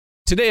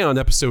Today on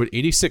episode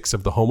 86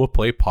 of the Home of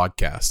Play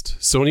podcast,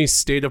 Sony's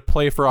State of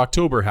Play for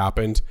October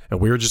happened, and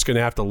we were just going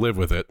to have to live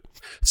with it.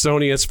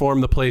 Sony has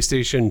formed the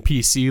PlayStation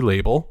PC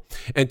label,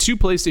 and 2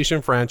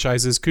 PlayStation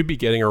franchises could be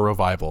getting a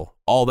revival.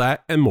 All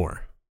that and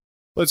more.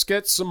 Let's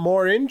get some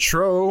more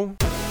intro.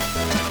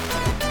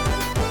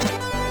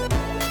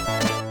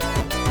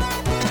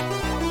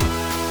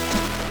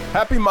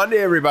 Happy Monday,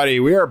 everybody.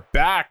 We are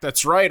back.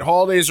 That's right.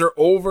 Holidays are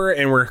over,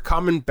 and we're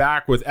coming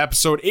back with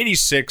episode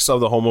 86 of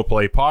the Home of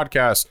Play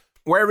podcast,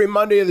 where every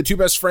Monday the two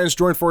best friends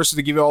join forces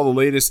to give you all the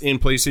latest in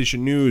PlayStation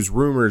news,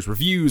 rumors,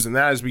 reviews, and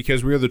that is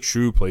because we are the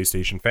true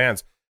PlayStation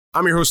fans.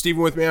 I'm your host,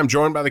 Steven. With me, I'm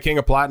joined by the king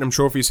of platinum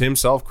trophies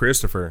himself,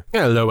 Christopher.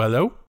 Hello,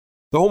 hello.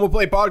 The Home of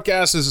Play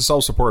podcast is a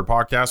self-supported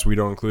podcast. We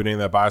don't include any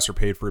of that bias or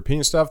paid for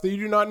opinion stuff that you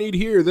do not need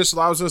here. This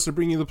allows us to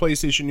bring you the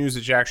PlayStation news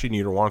that you actually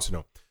need or want to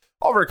know.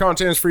 All of our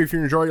content is free if you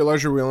enjoy your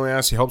leisure. We only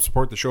ask you help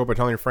support the show by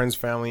telling your friends,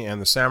 family,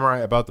 and the samurai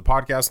about the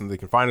podcast, and they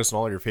can find us on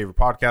all your favorite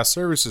podcast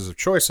services of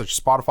choice, such as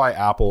Spotify,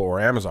 Apple, or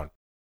Amazon.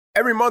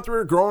 Every month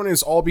we're growing, and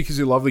it's all because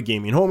you love the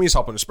gaming homies,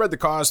 helping to spread the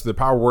cause to the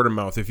power word of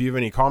mouth. If you have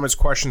any comments,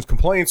 questions,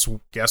 complaints,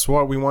 guess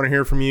what? We want to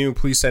hear from you.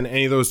 Please send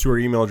any of those to our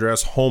email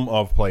address,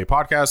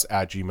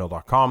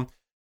 homeofplaypodcast@gmail.com,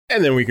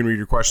 and then we can read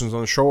your questions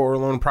on the show or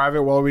alone in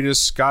private while we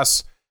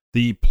discuss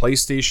the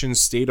PlayStation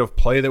State of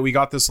Play that we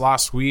got this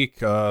last week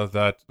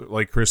that,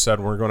 like Chris said,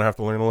 we're going to have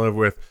to learn to live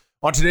with.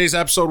 On today's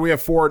episode, we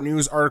have 4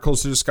 news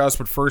articles to discuss,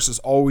 but first, as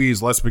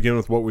always, let's begin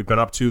with what we've been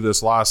up to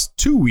this last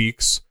 2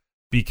 weeks,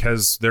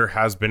 because there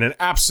has been an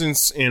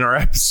absence in our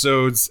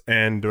episodes,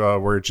 and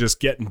we're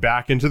just getting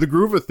back into the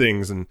groove of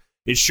things, and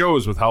it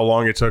shows with how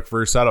long it took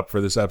for a setup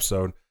for this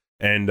episode,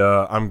 and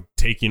I'm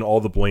taking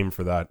all the blame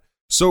for that.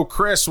 So,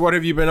 Chris, what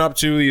have you been up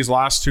to these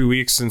last 2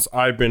 weeks since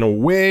I've been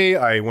away?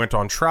 I went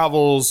on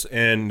travels,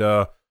 and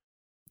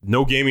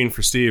no gaming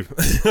for Steve.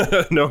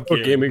 No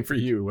gaming for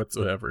you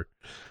whatsoever.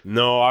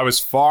 No, I was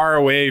far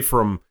away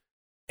from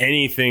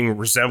anything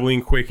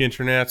resembling quick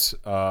internet,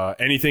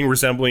 anything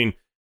resembling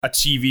a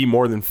TV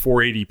more than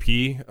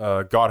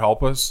 480p. God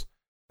help us.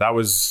 That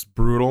was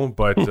brutal,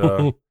 but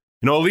at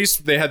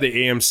least they had the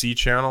AMC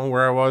channel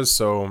where I was,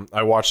 so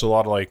I watched a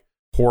lot of like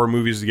horror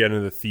movies to get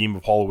into the theme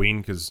of Halloween,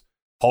 because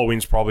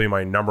Halloween's probably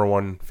my number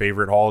one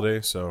favorite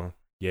holiday, so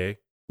yay.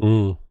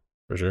 For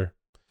sure.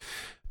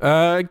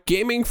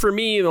 Gaming for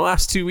me in the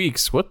last 2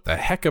 weeks. What the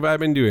heck have I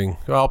been doing?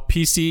 Well,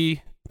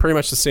 PC, pretty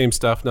much the same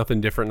stuff.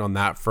 Nothing different on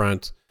that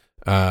front.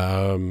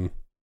 Yeah,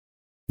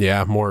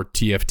 more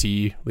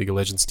TFT, League of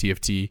Legends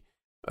TFT.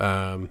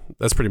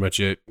 That's pretty much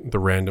it. The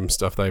random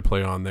stuff that I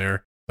play on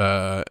there.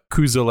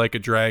 Kuza Like a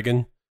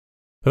Dragon.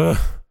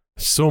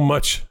 So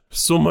much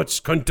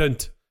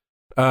content.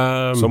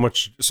 So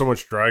much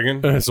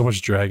dragon. So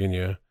much dragon,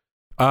 yeah.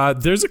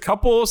 There's a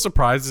couple of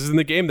surprises in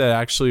the game that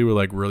actually were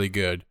like really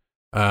good.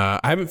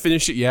 I haven't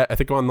finished it yet. I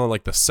think I'm on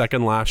the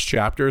second last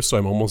chapter, so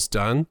I'm almost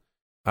done.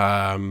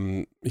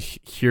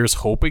 Here's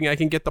hoping I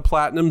can get the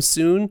platinum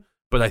soon,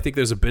 but I think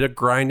there's a bit of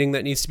grinding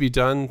that needs to be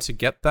done to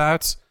get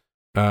that.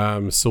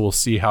 So we'll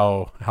see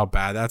how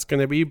bad that's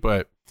going to be,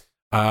 but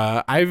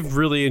I've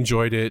really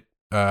enjoyed it.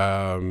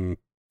 The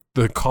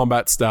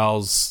combat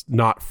style's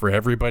not for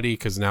everybody,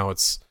 because now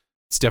it's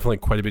definitely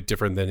quite a bit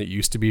different than it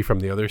used to be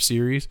from the other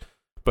series,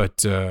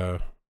 but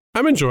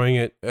I'm enjoying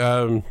it.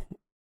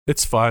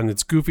 It's fun.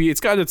 It's goofy. It's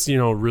got its,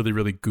 really,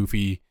 really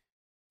goofy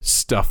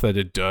stuff that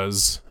it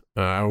does.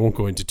 I won't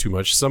go into too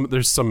much.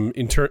 There's some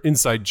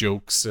inside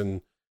jokes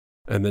and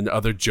then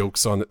other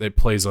jokes on it that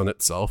plays on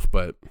itself,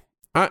 but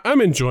I'm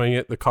enjoying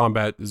it. The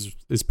combat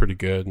is pretty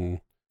good,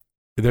 and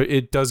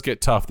it does get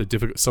tough.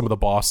 Some of the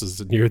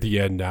bosses near the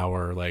end now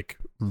are like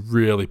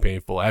really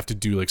painful. I have to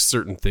do like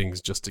certain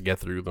things just to get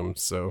through them.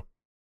 So,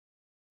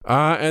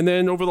 and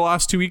then over the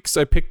last 2 weeks,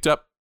 I picked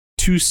up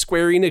 2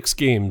 Square Enix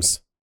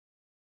games.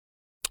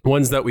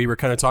 Ones that we were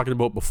kind of talking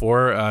about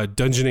before,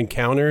 Dungeon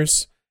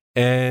Encounters,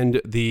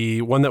 and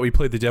the one that we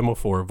played the demo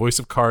for, Voice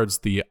of Cards,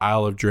 The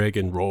Isle of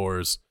Dragon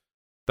Roars.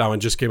 That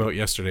one just came out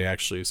yesterday,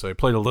 actually. So I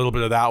played a little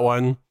bit of that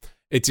one.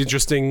 It's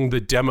interesting.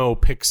 The demo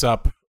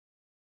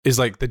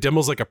the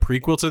demo's like a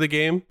prequel to the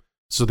game.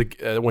 So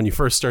when you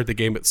first start the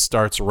game, it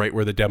starts right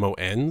where the demo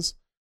ends,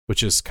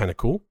 which is kind of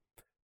cool.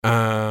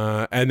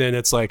 And then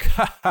it's like,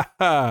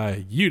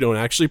 you don't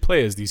actually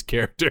play as these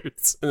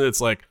characters. And it's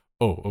like,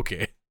 oh,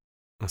 okay.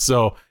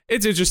 So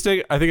it's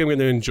interesting. I think I'm going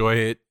to enjoy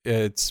it.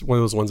 It's one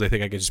of those ones I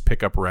think I can just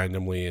pick up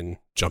randomly and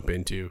jump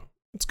into.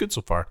 It's good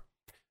so far.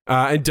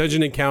 And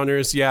Dungeon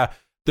Encounters, yeah,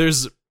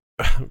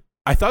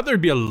 I thought there'd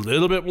be a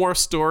little bit more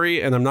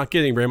story, and I'm not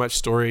getting very much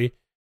story.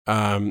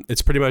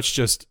 It's pretty much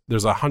just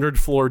there's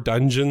 100-floor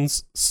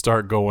dungeons.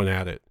 Start going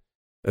at it,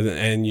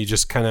 and you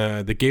just kind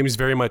of, the game is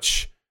very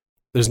much,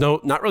 there's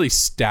not really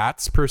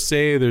stats per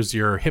se. There's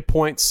your hit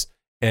points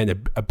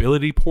and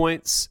ability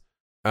points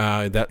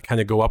that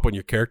kind of go up when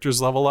your characters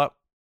level up,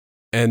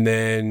 and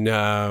then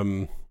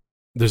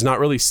there's not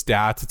really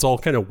stats. It's all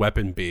kind of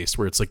weapon based,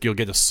 where it's like you'll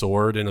get a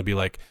sword and it'll be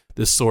like,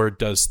 this sword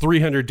does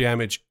 300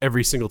 damage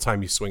every single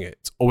time you swing it.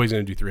 It's always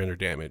going to do 300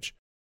 damage.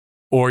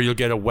 Or you'll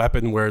get a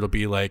weapon where it'll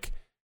be like,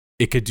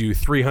 it could do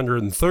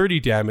 330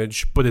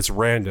 damage, but it's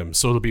random.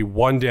 So it'll be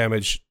 1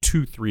 damage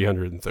to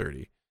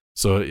 330.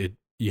 So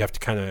you have to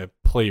kind of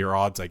play your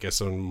odds, I guess,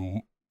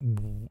 on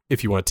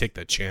if you want to take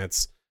that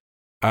chance.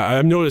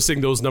 I'm noticing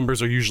those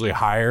numbers are usually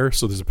higher,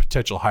 so there's a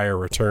potential higher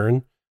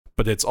return,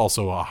 but it's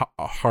also a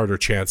harder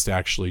chance to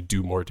actually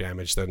do more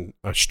damage than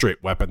a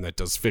straight weapon that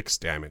does fixed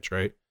damage,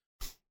 right?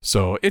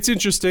 So it's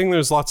interesting.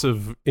 There's lots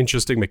of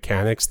interesting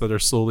mechanics that are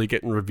slowly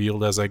getting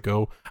revealed as I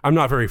go. I'm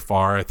not very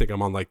far. I think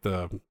I'm on like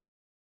the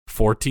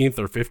 14th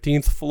or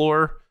 15th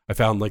floor. I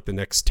found like the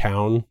next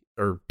town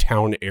or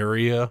town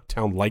area,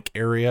 town-like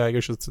area, I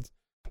guess it's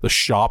the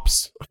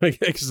shops, I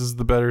guess is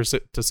the better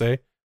to say.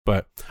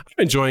 But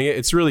I'm enjoying it.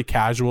 It's really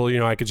casual.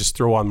 I could just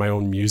throw on my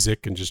own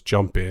music and just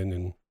jump in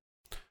and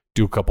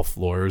do a couple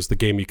floors. The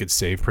game you could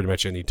save pretty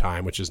much any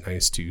time, which is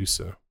nice too.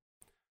 So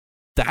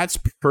that's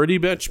pretty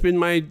much been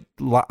my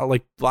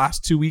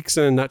last 2 weeks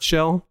in a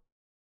nutshell.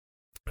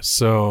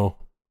 So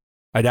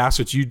I'd ask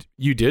what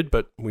you did,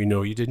 but we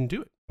know you didn't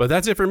do it. But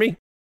that's it for me.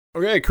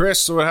 Okay,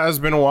 Chris, so it has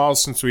been a while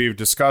since we've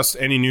discussed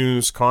any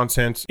news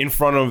content in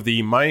front of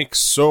the mic.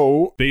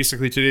 So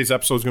basically today's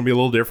episode is going to be a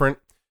little different.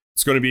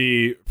 It's going to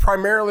be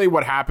primarily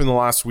what happened the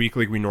last week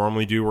like we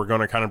normally do. We're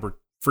going to kind of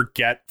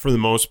forget for the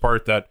most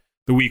part that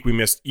the week we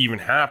missed even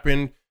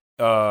happened.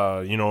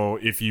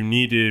 If you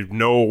need to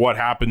know what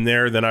happened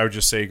there, then I would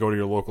just say go to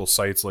your local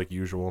sites like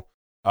usual.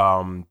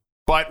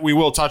 But we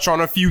will touch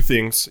on a few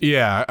things.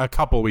 Yeah, a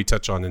couple we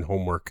touch on in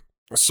homework.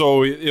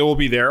 So it will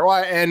be there.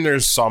 Well, and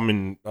there's some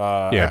in,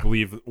 I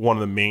believe, one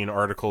of the main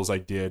articles I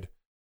did.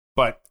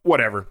 But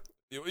whatever.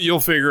 You'll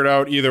figure it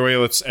out. Either way,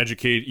 let's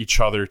educate each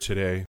other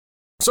today.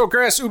 So,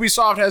 Chris,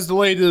 Ubisoft has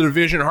delayed The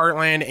Division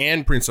Heartland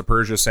and Prince of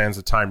Persia Sands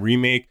of Time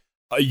remake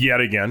yet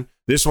again.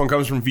 This one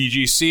comes from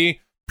VGC.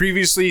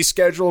 Previously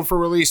scheduled for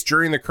release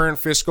during the current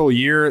fiscal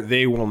year,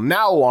 they will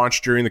now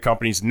launch during the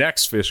company's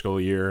next fiscal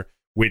year,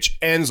 which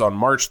ends on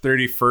March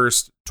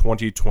 31st,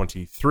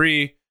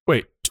 2023.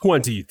 Wait,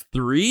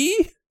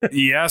 23?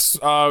 Yes.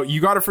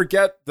 You got to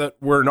forget that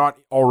we're not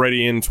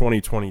already in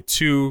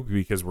 2022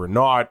 because we're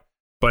not,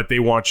 but they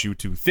want you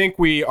to think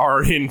we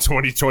are in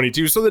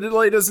 2022. So the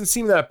delay doesn't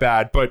seem that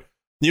bad. But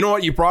you know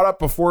what you brought up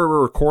before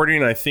we're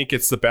recording? I think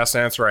it's the best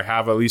answer I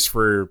have, at least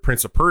for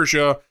Prince of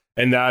Persia.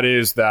 And that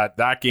is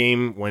that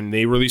game, when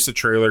they released the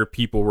trailer,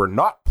 people were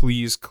not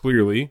pleased,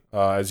 clearly,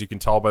 as you can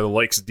tell by the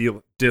likes,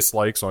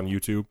 dislikes on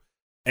YouTube.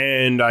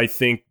 And I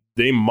think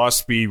they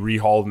must be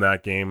rehauled in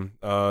that game.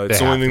 It's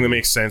the only thing that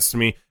makes sense to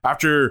me.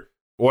 After,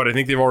 I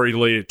think they've already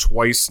delayed it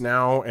twice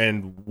now,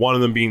 and one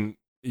of them being,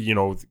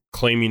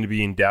 claiming to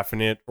be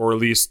indefinite, or at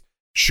least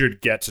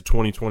should get to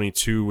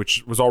 2022,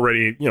 which was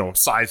already,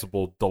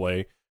 sizable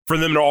delay. For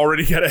them to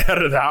already get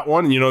ahead of that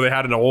one, they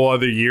had it a whole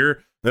other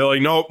year. They're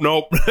like, nope,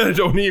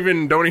 don't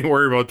even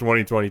worry about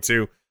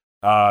 2022.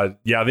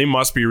 They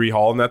must be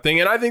rehauling that thing.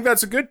 And I think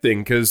that's a good thing,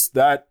 because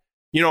that,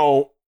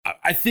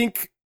 I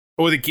think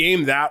with a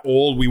game that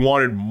old, we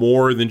wanted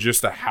more than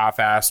just a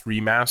half-assed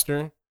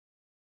remaster.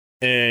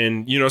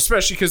 And,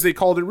 especially because they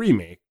called it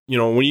remake.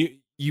 When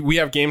we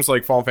have games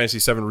like Final Fantasy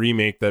VII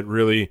Remake that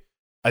really,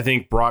 I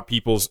think, brought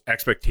people's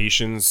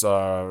expectations.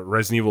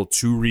 Resident Evil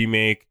 2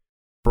 Remake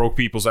broke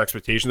people's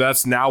expectations.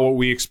 That's now what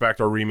we expect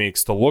our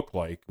remakes to look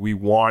like. We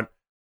want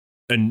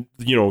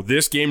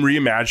this game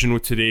reimagined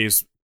with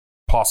today's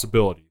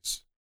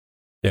possibilities.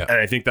 Yeah. And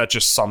I think that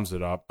just sums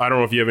it up. I don't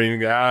know if you have anything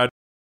to add.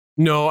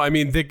 No, I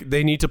mean,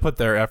 they need to put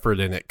their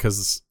effort in it,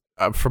 because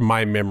from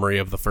my memory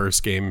of the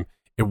first game,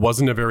 it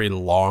wasn't a very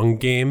long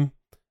game.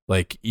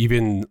 Like,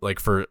 even like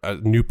for a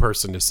new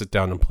person to sit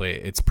down and play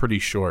it, it's pretty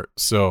short.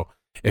 So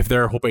if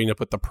they're hoping to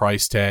put the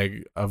price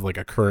tag of like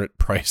a current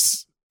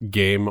price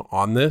game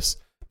on this,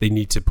 they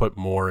need to put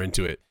more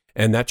into it.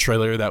 And that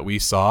trailer that we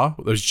saw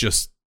was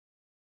just,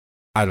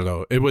 I don't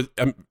know. It was.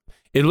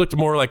 It looked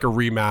more like a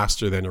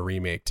remaster than a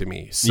remake to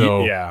me.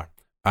 So yeah,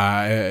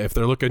 if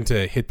they're looking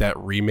to hit that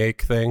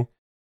remake thing,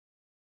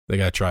 they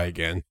gotta try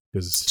again,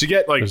 because to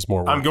get like there's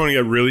more work. I'm going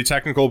to get really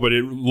technical, but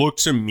it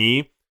looked to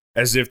me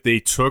as if they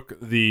took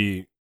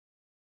the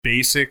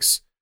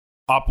basics,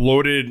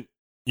 uploaded,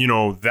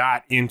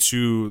 that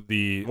into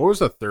the, what was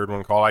the third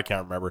one called? I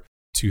can't remember.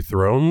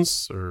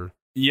 Dethrones, or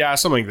yeah,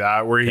 something like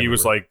that, where he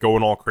was like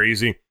going all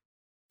crazy.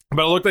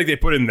 But it looked like they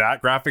put in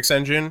that graphics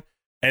engine.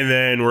 And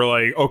then we're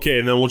like, okay,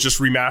 and then we'll just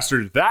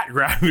remaster that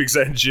graphics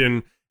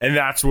engine. And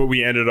that's what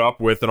we ended up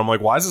with. And I'm like,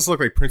 why does this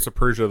look like Prince of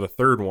Persia, the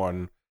third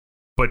one,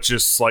 but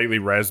just slightly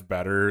res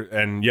better?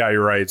 And yeah,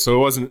 you're right.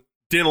 So it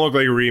didn't look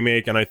like a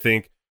remake. And I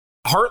think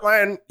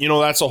Heartland,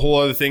 that's a whole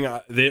other thing.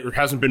 There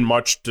hasn't been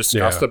much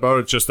discussed about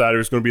it. Just that it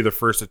was going to be the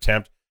first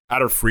attempt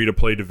at a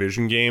free-to-play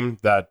Division game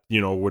that,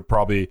 would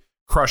probably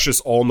crush us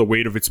all in the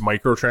weight of its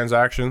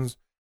microtransactions.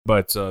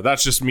 But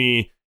that's just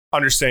me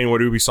understanding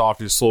what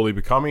Ubisoft is slowly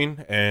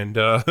becoming, and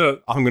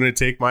I'm going to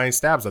take my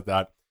stabs at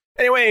that.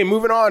 Anyway,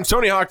 moving on.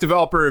 Tony Hawk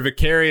developer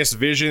Vicarious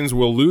Visions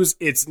will lose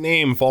its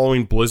name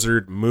following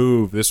Blizzard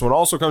move. This one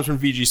also comes from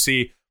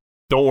VGC.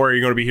 Don't worry,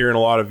 you're going to be hearing a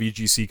lot of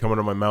VGC coming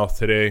out of my mouth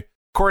today.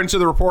 According to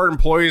the report,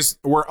 employees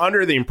were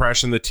under the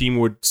impression the team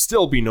would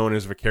still be known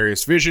as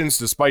Vicarious Visions,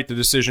 despite the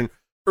decision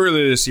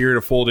earlier this year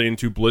to fold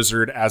into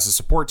Blizzard as a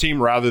support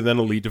team rather than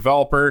a lead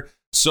developer.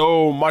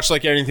 So much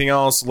like anything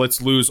else,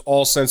 let's lose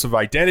all sense of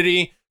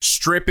identity,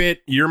 strip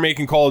it. You're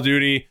making Call of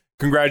Duty.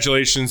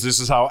 Congratulations. This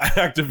is how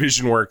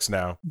Activision works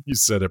now. You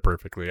said it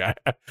perfectly.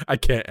 I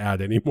can't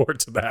add any more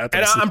to that.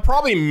 And I'm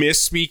probably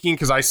misspeaking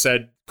because I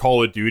said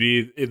Call of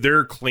Duty.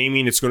 They're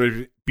claiming it's going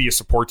to be a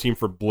support team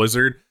for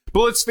Blizzard.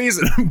 But let's face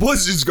it,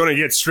 Blizzard's going to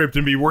get stripped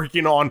and be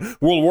working on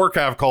World of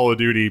Warcraft Call of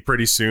Duty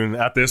pretty soon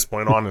at this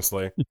point,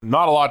 honestly.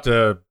 Not a lot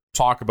to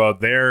talk about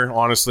there,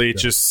 honestly.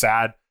 It's just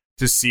sad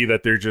to see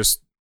that they're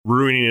just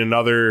ruining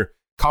another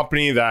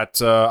company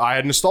that I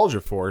had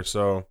nostalgia for.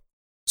 So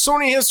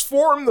Sony has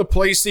formed the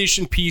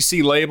PlayStation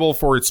PC label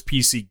for its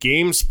PC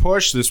games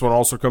push. This one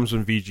also comes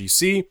from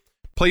VGC.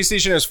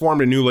 PlayStation has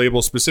formed a new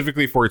label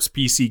specifically for its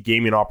PC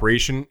gaming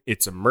operation.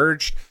 It's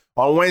emerged.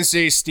 On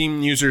Wednesday,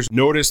 Steam users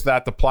noticed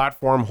that the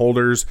platform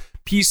holders'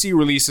 PC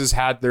releases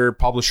had their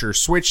publisher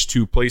switched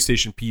to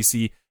PlayStation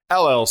PC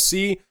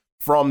LLC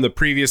from the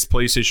previous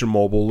PlayStation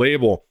Mobile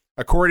label.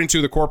 According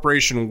to the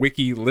corporation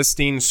wiki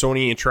listing,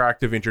 Sony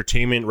Interactive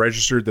Entertainment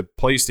registered the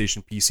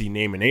PlayStation PC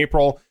name in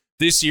April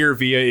this year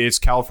via its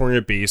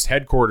California-based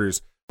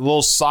headquarters. A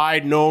little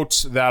side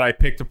note that I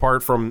picked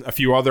apart from a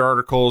few other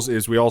articles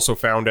is we also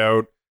found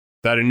out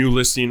that a new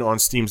listing on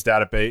Steam's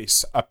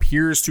database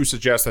appears to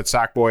suggest that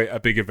Sackboy: A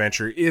Big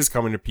Adventure is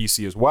coming to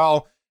PC as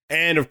well.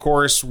 And of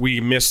course,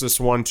 we missed this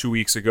one 2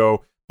 weeks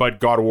ago,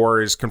 but God of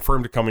War is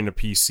confirmed to coming to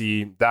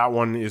PC. That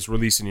one is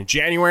releasing in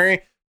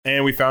January.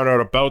 And we found out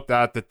about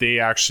that they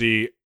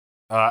actually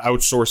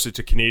outsourced it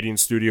to Canadian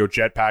studio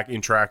Jetpack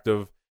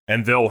Interactive,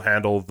 and they'll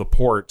handle the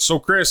port. So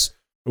Chris,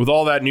 with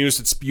all that news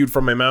that spewed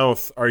from my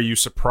mouth, are you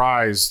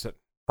surprised?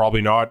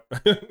 Probably not.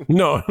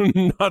 No,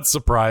 not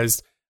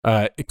surprised.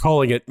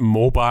 Calling it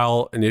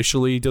mobile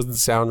initially doesn't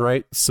sound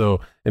right,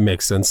 so it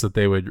makes sense that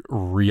they would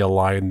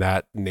realign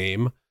that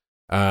name.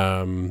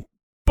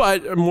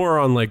 But more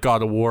on like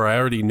God of War, I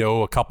already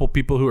know a couple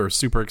people who are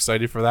super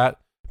excited for that.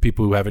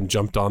 People who haven't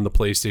jumped on the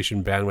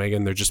PlayStation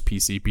bandwagon, they're just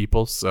PC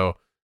people. So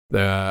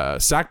the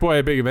Sackboy: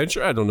 A Big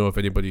Adventure, I don't know if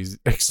anybody's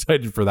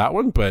excited for that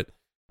one, but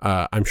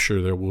I'm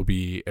sure there will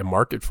be a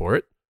market for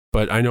it.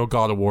 But I know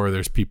God of War,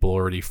 there's people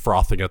already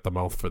frothing at the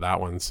mouth for that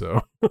one.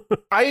 So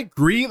I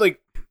agree. Like,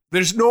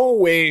 there's no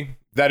way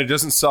that it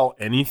doesn't sell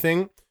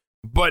anything,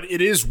 but it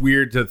is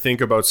weird to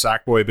think about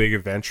Sackboy: Big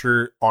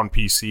Adventure on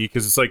PC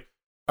because it's like,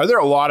 are there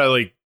a lot of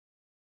like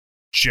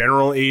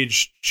general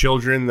age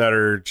children that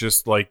are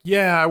just like,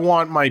 yeah, I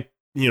want my,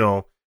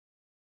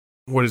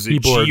 what is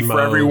it, keyboard, G for mouse,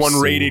 everyone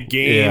rated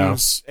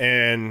games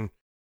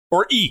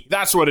or E.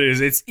 That's what it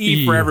is. It's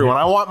E for everyone.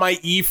 I want my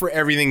E for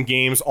everything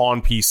games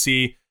on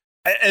PC.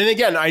 And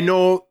again, I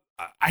know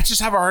I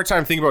just have a hard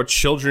time thinking about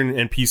children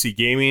and PC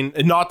gaming.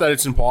 And not that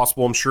it's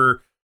impossible. I'm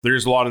sure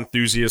there's a lot of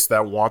enthusiasts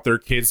that want their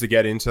kids to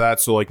get into that.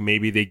 So like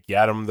maybe they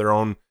get them their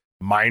own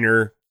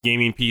minor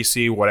gaming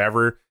PC,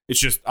 whatever. It's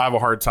just I have a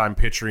hard time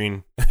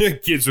picturing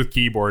kids with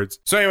keyboards.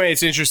 So anyway,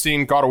 it's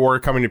interesting. God of War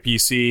coming to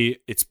PC.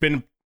 It's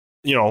been,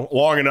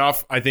 long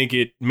enough. I think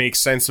it makes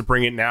sense to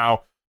bring it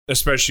now,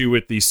 especially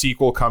with the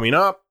sequel coming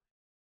up.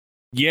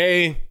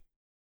 Yay.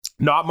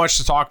 Not much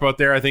to talk about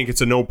there. I think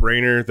it's a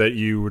no-brainer that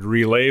you would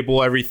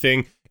relabel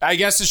everything. I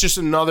guess it's just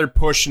another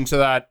push into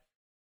that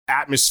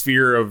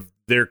atmosphere of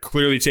they're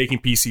clearly taking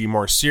PC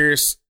more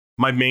serious.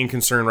 My main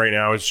concern right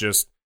now is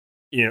just,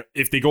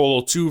 if they go a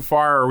little too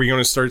far, are we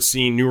going to start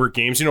seeing newer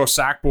games?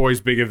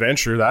 Sackboy's Big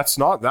Adventure, that's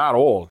not that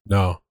old.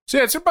 No. So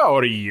yeah, it's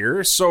about a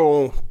year.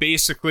 So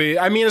basically,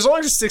 I mean, as long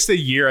as it sticks to a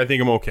year, I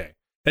think I'm okay.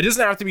 It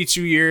doesn't have to be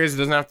 2 years. It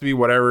doesn't have to be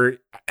whatever.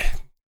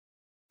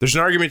 There's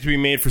an argument to be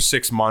made for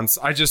 6 months.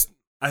 I think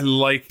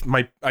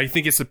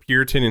it's the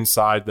Puritan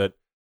inside that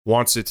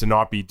wants it to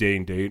not be day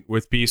and date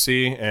with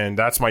PC. And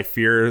that's my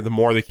fear. The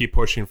more they keep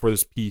pushing for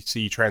this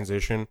PC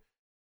transition,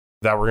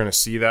 that we're going to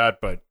see that.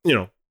 But,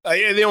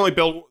 they only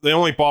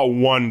bought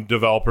one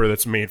developer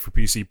that's made for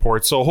PC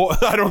ports. So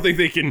I don't think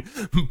they can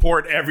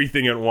port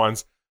everything at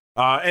once.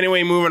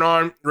 Anyway, moving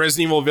on.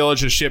 Resident Evil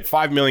Village has shipped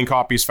 5 million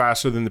copies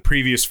faster than the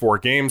previous 4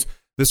 games.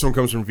 This one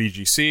comes from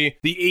VGC.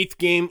 The 8th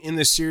game in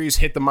this series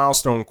hit the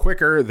milestone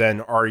quicker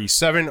than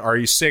RE7,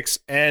 RE6,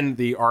 and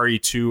the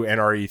RE2 and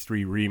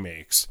RE3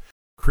 remakes.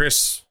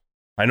 Chris,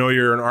 I know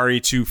you're an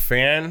RE2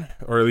 fan,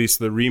 or at least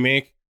the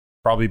remake.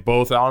 Probably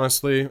both,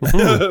 honestly.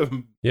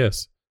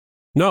 Yes.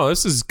 No,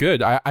 this is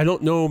good. I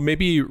don't know.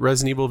 Maybe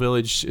Resident Evil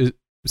Village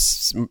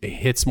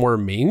hits more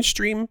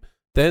mainstream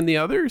than the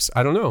others.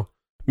 I don't know.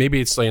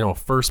 Maybe it's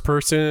first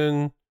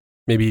person.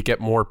 Maybe you get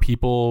more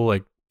people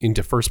like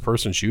into first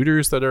person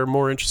shooters that are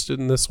more interested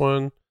in this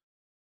one.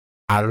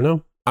 I don't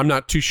know. I'm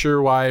not too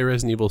sure why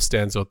Resident Evil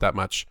stands out that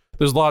much.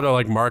 There's a lot of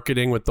like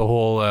marketing with the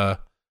whole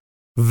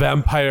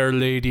vampire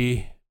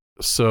lady.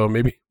 So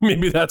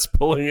maybe that's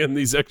pulling in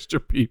these extra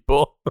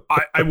people.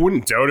 I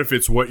wouldn't doubt if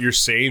it's what you're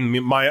saying.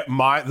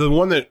 The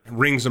one that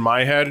rings in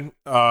my head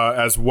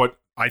as what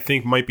I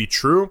think might be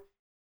true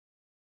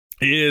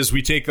is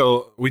we take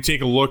a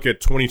look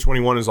at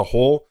 2021 as a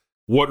whole.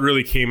 what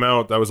really came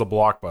out that was a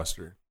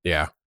blockbuster.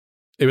 Yeah.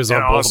 It was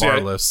on both of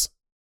our lists.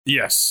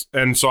 Yes.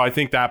 And so I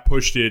think that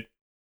pushed it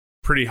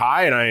pretty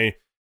high. And I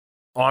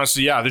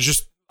honestly, there's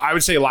just, I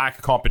would say lack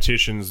of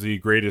competition is the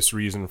greatest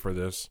reason for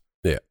this.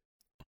 Yeah.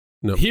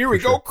 No, here we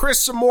go, Chris.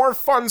 Some more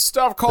fun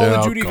stuff. Call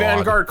of Duty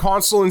Vanguard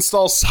console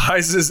install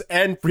sizes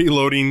and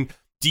preloading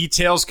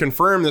details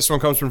confirmed. This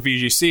one comes from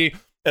VGC.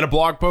 In a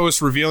blog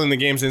post revealing the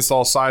game's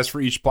install size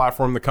for each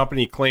platform, the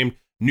company claimed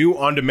new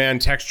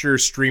on-demand texture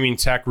streaming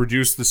tech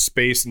reduced the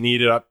space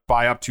needed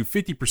by up to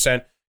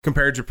 50%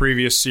 compared to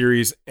previous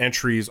series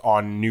entries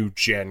on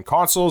new-gen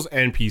consoles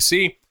and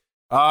PC.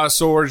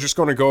 So we're just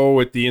going to go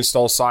with the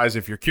install size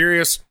if you're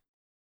curious.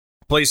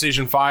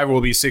 PlayStation 5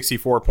 will be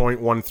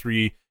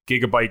 64.13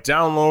 gigabyte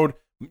download,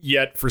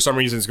 yet for some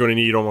reason it's going to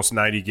need almost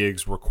 90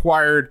 gigs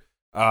required.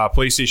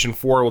 PlayStation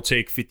 4 will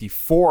take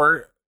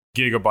 54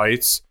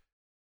 gigabytes,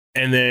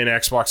 and then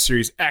Xbox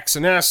Series X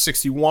and S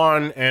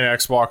 61, and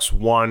Xbox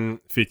One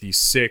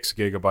 56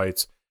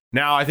 gigabytes.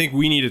 Now, I think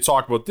we need to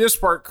talk about this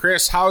part,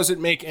 Chris. How does it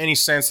make any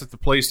sense that the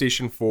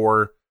PlayStation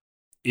 4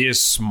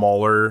 is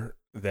smaller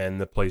than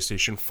the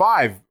PlayStation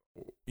 5?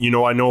 I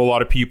know a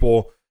lot of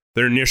people,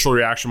 their initial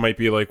reaction might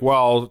be like,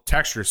 well,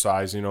 texture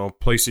size,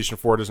 PlayStation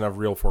 4 doesn't have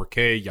real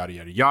 4K, yada,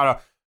 yada, yada.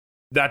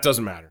 That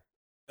doesn't matter.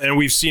 And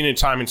we've seen it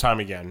time and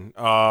time again.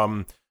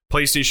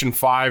 PlayStation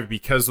 5,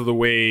 because of the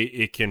way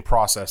it can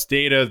process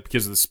data,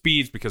 because of the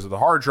speeds, because of the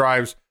hard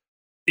drives,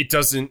 it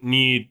doesn't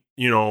need,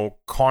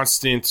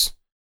 constant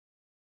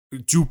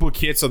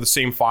duplicates of the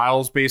same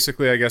files,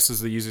 basically, I guess is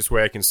the easiest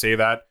way I can say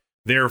that.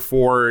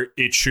 Therefore,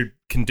 it should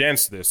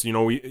condense this.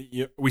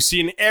 We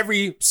see in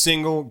every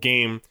single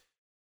game,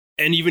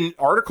 and even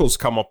articles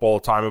come up all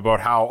the time about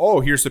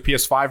how, here's the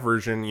PS5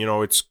 version,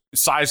 it's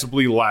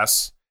sizably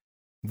less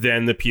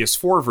than the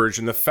PS4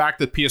 version. The fact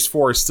that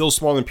PS4 is still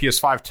smaller than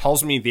PS5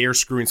 tells me they're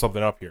screwing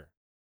something up here.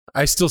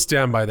 I still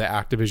stand by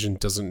that Activision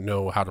doesn't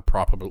know how to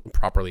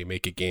properly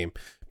make a game,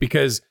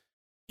 because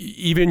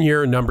even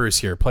your numbers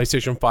here,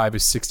 PlayStation 5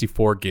 is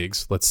 64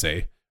 gigs, let's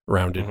say,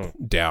 rounded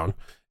down,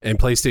 and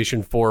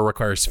PlayStation 4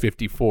 requires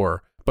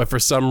 54. But for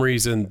some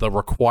reason, the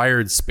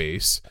required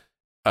space,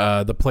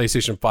 the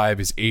PlayStation 5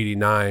 is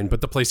 89,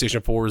 but the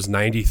PlayStation 4 is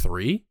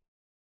 93.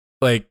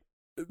 Like,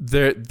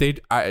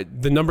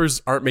 the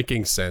numbers aren't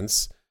making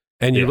sense.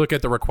 And you look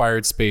at the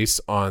required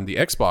space on the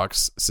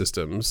Xbox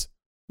systems,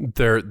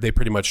 they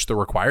pretty much, the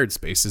required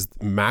spaces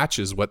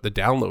matches what the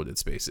downloaded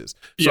space is.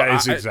 So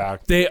it's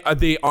exact.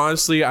 They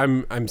honestly,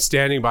 I'm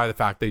standing by the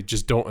fact they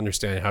just don't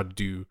understand how to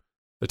do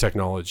the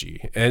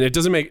technology, and it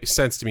doesn't make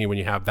sense to me when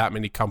you have that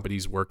many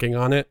companies working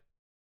on it.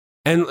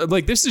 And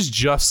like, this is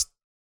just,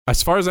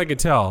 as far as I can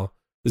tell,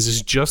 this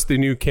is just the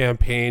new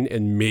campaign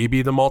and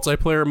maybe the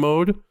multiplayer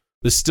mode.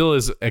 This still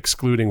is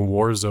excluding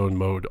Warzone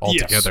mode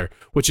altogether,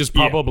 which is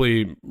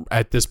probably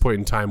at this point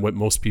in time what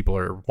most people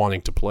are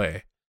wanting to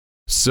play.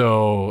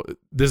 So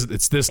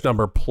it's this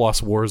number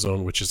plus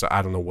Warzone, which is,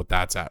 I don't know what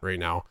that's at right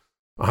now,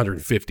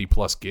 150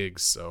 plus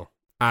gigs. So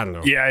I don't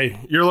know. Yeah,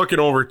 you're looking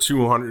over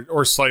 200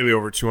 or slightly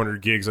over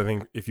 200 gigs, I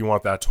think, if you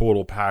want that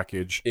total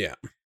package. Yeah.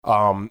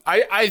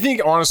 I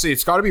think, honestly,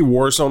 it's got to be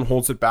Warzone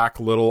holds it back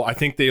a little. I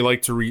think they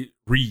like to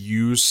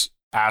reuse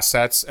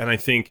assets, and I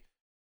think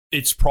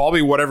it's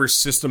probably whatever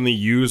system they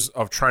use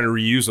of trying to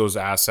reuse those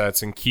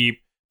assets and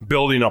keep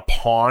building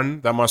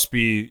upon. That must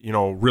be,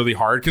 really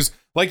hard. Because,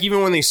 like,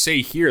 even when they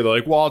say here, they're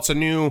like, well, it's a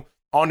new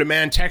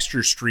on-demand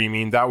texture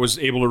streaming that was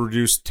able to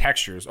reduce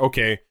textures.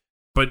 Okay,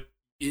 but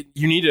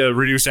you need to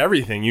reduce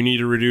everything. You need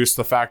to reduce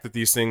the fact that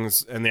these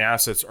things and the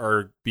assets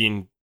are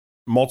being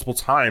multiple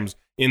times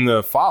in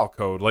the file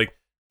code. Like,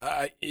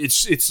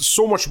 it's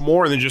so much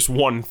more than just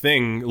one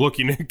thing,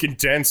 looking to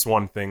condense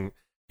one thing.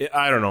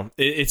 I don't know.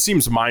 It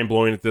seems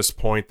mind-blowing at this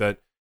point that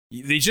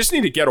they just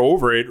need to get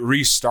over it,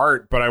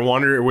 restart. But I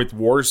wonder with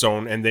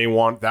Warzone, and they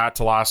want that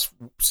to last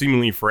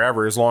seemingly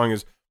forever, as long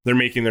as they're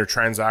making their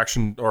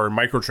transaction or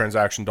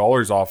microtransaction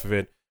dollars off of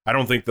it, I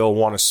don't think they'll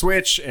want to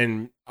switch.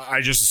 And I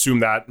just assume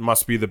that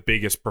must be the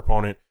biggest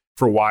proponent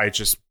for why it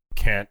just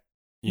can't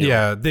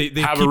they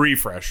have a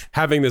refresh.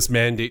 Having this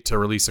mandate to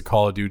release a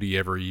Call of Duty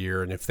every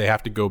year. And if they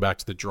have to go back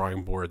to the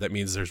drawing board, that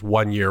means there's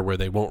 1 year where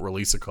they won't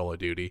release a Call of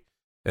Duty.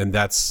 And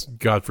that's,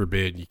 God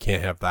forbid, you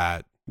can't have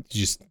that.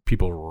 Just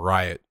people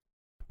riot.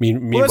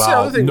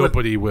 Meanwhile,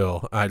 nobody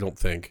will, I don't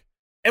think.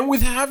 And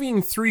with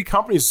having three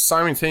companies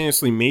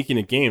simultaneously making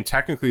a game,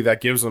 technically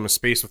that gives them a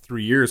space of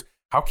 3 years.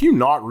 How can you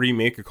not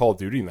remake a Call of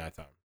Duty in that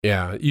time?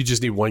 Yeah, you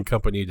just need one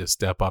company to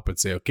step up and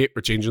say, okay,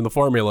 we're changing the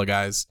formula,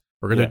 guys.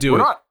 We're going to do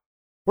it.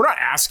 We're not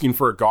asking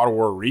for a God of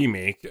War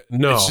remake.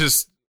 No. It's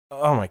just,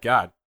 oh my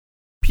God.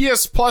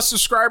 PS Plus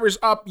subscribers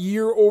up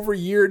year over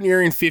year,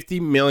 nearing 50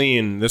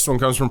 million. This one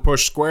comes from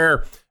Push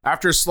Square.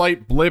 After a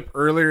slight blip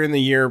earlier in the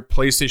year,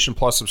 PlayStation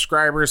Plus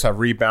subscribers have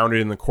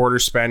rebounded in the quarter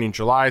spanning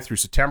July through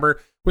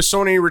September, with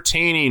Sony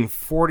retaining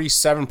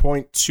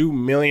 47.2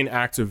 million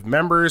active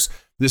members.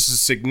 This is a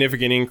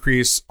significant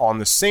increase on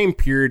the same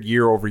period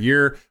year over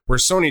year, where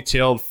Sony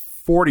tailed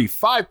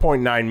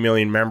 45.9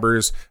 million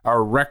members, a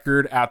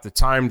record at the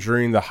time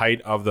during the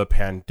height of the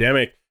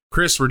pandemic.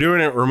 Chris, we're doing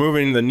it. We're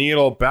moving the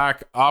needle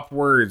back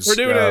upwards. We're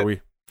doing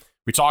it.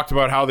 We talked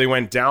about how they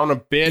went down a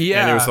bit,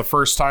 and it was the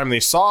first time they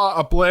saw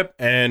a blip,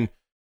 and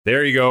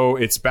there you go.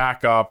 It's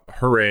back up.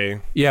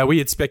 Hooray. Yeah, we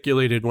had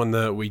speculated when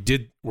we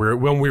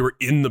were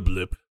in the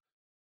blip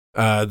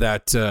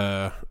that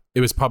it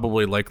was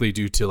probably likely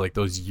due to like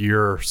those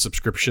year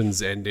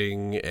subscriptions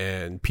ending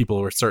and people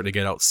were starting to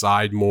get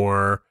outside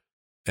more.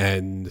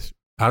 And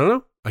I don't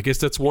know. I guess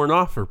that's worn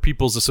off, or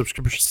people's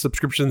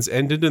subscriptions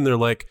ended and they're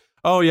like,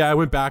 oh yeah, I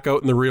went back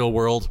out in the real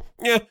world.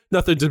 Yeah,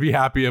 nothing to be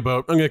happy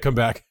about. I'm going to come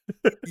back.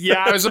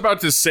 Yeah, I was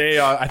about to say,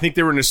 I think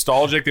they were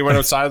nostalgic. They went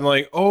outside and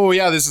like, oh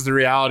yeah, this is the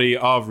reality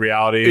of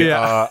reality.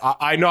 Yeah.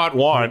 I not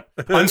want.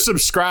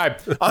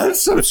 Unsubscribe.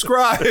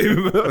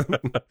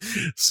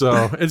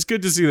 So it's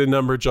good to see the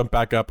number jump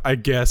back up, I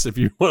guess, if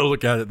you want to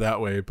look at it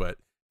that way. But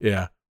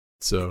yeah.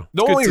 So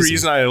the only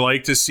reason I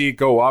like to see it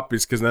go up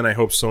is because then I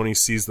hope Sony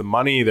sees the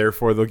money.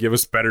 Therefore, they'll give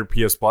us better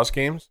PS Plus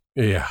games.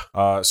 Yeah.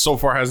 So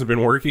far hasn't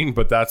been working,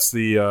 but that's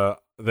the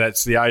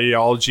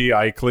ideology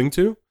I cling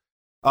to.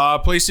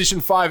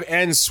 PlayStation 5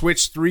 ends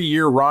Switch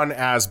 3-year run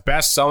as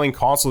best-selling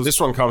console. This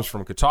one comes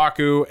from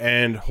Kotaku,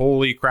 and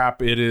holy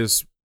crap, it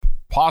is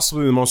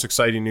possibly the most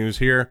exciting news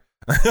here.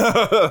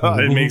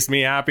 It makes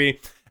me happy.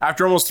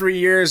 After almost 3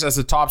 years as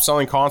the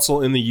top-selling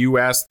console in the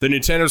US, the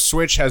Nintendo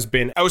Switch has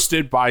been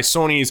ousted by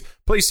Sony's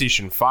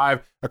PlayStation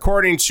 5.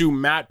 According to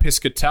Matt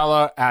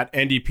Piscatella at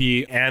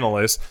NDP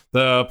Analyst,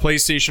 the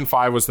PlayStation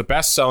 5 was the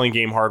best-selling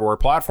game hardware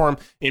platform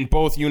in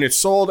both units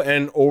sold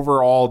and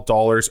overall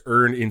dollars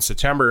earned in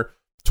September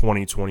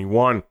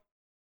 2021.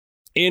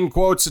 In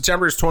quote,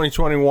 September's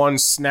 2021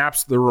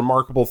 snaps the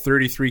remarkable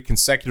 33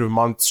 consecutive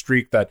month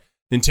streak that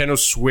Nintendo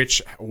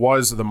Switch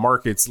was the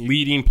market's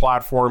leading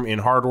platform in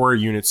hardware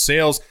unit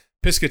sales,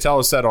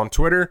 Piscatella said on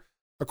Twitter.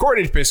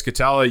 According to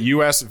Piscatella,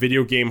 US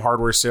video game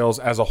hardware sales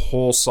as a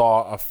whole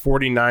saw a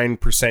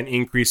 49%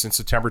 increase in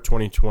September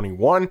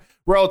 2021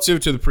 relative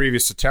to the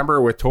previous September,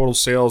 with total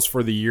sales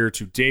for the year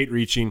to date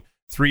reaching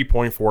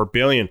 3.4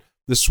 billion.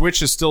 The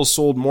Switch has still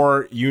sold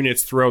more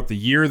units throughout the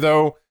year,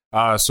 though,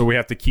 so we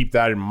have to keep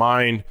that in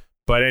mind.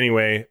 But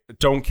anyway,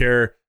 don't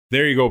care.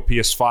 There you go,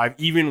 PS5.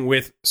 Even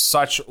with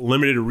such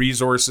limited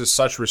resources,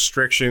 such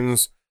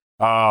restrictions,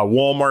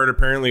 Walmart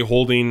apparently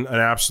holding an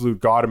absolute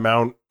god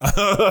amount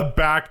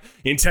back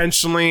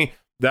intentionally,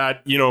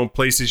 that, you know,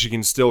 PlayStation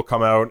can still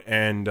come out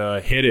and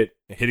hit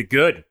it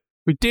good.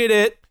 We did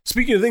it.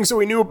 Speaking of things that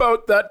we knew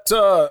about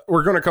that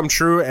were going to come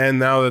true, and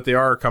now that they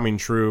are coming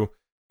true,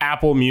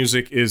 Apple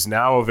Music is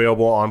now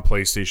available on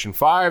PlayStation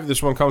 5.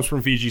 This one comes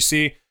from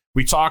VGC.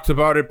 We talked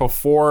about it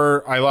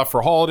before I left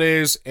for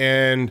holidays,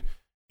 and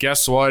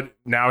guess what?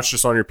 Now it's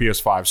just on your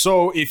PS5.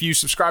 So if you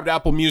subscribe to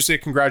Apple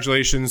Music,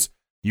 congratulations.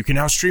 You can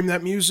now stream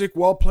that music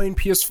while playing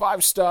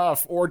PS5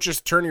 stuff, or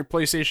just turn your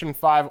PlayStation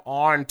 5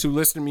 on to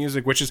listen to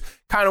music, which is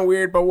kind of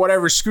weird, but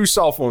whatever. Screw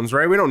cell phones,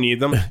 right? We don't need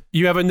them.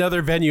 You have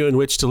another venue in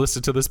which to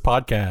listen to this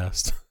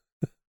podcast.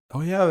 Oh,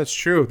 yeah, that's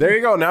true. There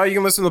you go. Now you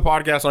can listen to the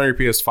podcast on your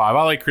PS5.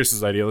 I like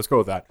Chris's idea. Let's go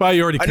with that. Well,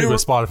 you already could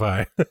with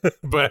Spotify.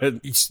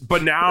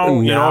 but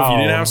now, you know, if you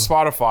didn't have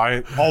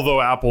Spotify,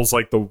 although Apple's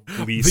like the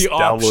least the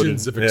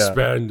options have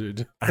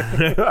expanded.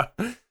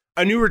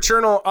 A new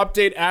Returnal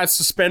update adds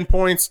suspend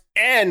points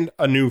and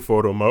a new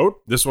photo mode.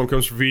 This one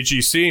comes from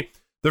VGC.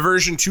 The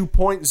version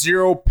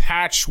 2.0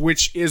 patch,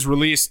 which is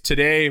released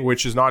today,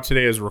 which is not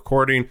today as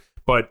recording,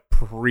 but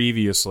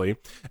previously,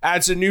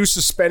 adds a new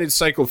suspended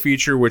cycle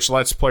feature, which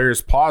lets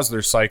players pause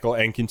their cycle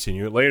and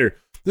continue it later.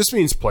 This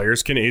means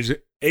players can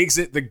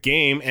exit the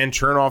game and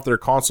turn off their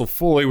console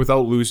fully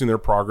without losing their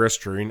progress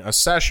during a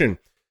session.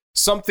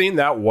 Something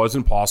that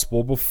wasn't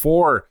possible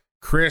before.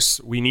 Chris,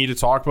 we need to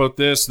talk about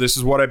this. This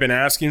is what I've been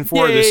asking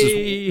for. Yay. This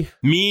is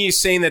me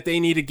saying that they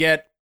need to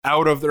get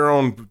out of their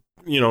own,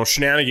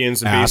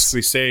 shenanigans and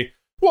basically say,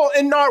 well,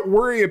 and not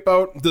worry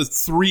about the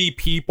 3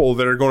 people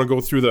that are going to go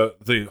through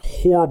the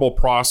horrible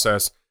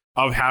process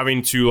of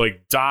having to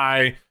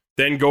die,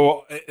 then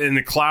go in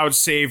the cloud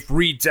save,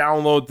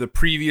 re-download the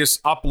previous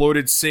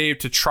uploaded save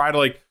to try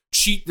to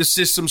cheat the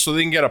system so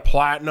they can get a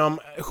platinum.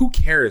 Who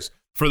cares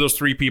for those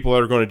 3 people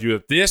that are going to do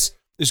it? This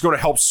is going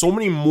to help so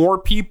many more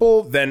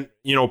people than,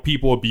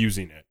 people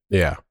abusing it.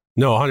 Yeah.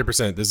 No,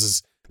 100%.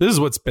 This is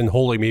what's been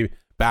holding me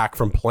back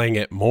from playing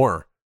it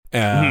more.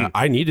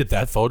 I needed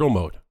that photo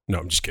mode. No,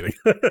 I'm just kidding.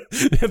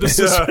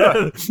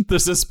 The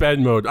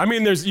suspend mode. I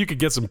mean, you could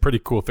get some pretty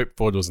cool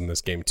photos in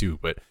this game too,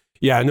 but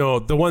yeah, no,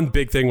 the one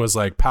big thing was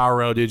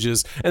power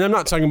outages, and I'm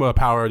not talking about a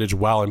power outage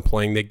while I'm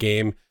playing the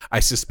game. I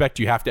suspect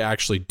you have to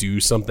actually do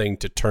something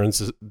to turn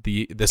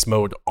this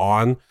mode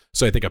on.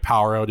 So I think a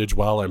power outage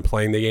while I'm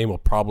playing the game will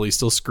probably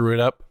still screw it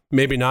up.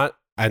 Maybe not.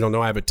 I don't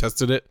know. I haven't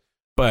tested it,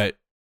 but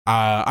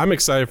I'm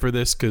excited for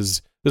this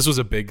because this was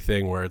a big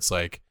thing where it's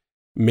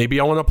maybe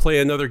I want to play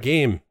another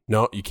game.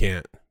 No, you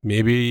can't.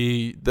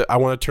 Maybe I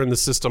want to turn the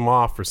system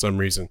off for some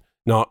reason.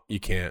 No, you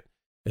can't.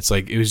 It's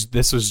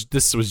this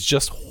was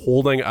just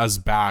holding us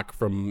back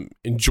from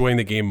enjoying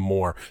the game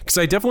more, because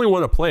I definitely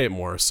want to play it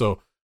more. So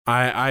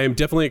I am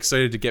definitely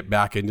excited to get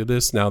back into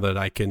this now that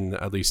I can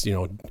at least,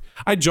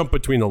 I jump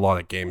between a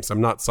lot of games.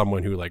 I'm not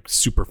someone who like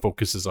super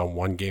focuses on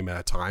one game at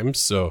a time.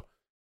 So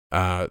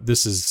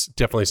this is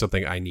definitely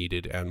something I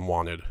needed and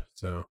wanted.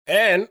 So,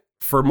 and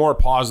for more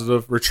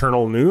positive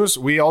Returnal news,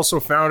 we also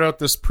found out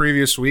this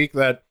previous week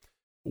that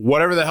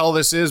whatever the hell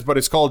this is, but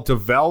it's called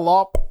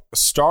Develop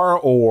Star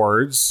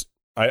Awards.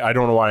 I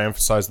don't know why I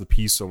emphasized the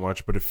P so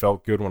much, but it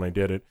felt good when I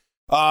did it.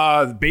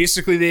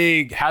 Basically,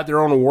 they had their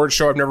own award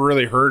show. I've never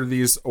really heard of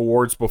these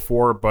awards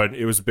before, but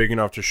it was big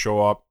enough to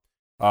show up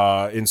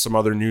in some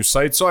other news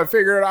sites. So I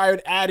figured I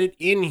would add it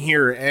in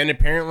here. And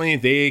apparently,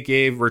 they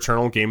gave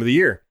Returnal Game of the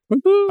Year.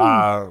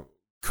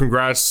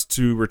 Congrats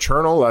to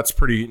Returnal. That's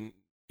pretty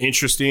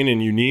interesting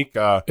and unique.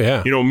 Yeah.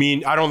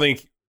 I don't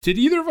think. Did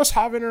either of us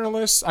have it in our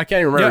list? I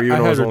can't remember.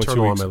 Yeah, I had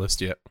Returnal on my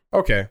list yet.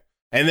 Okay.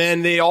 And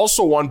then they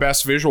also won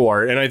Best Visual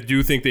Art, and I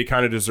do think they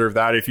kind of deserve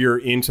that. If you're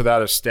into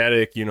that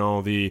aesthetic,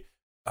 the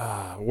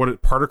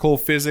particle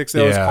physics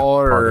they always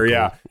call it, or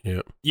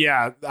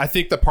yeah, I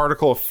think the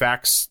particle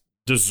effects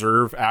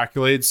deserve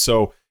accolades.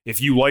 So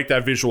if you like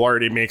that visual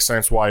art, it makes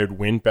sense why it'd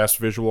win Best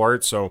Visual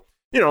Art. So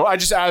I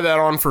just added that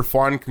on for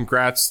fun.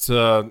 Congrats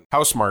to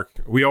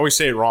Housemarque. We always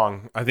say it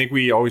wrong. I think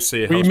we always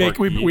say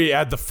we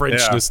add the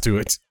Frenchness to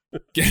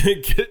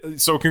it.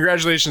 So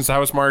congratulations to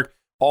Housemarque.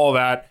 All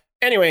that.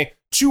 Anyway,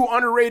 2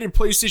 underrated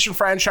PlayStation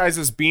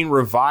franchises being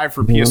revived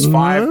for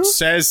PS5,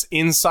 says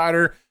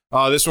Insider.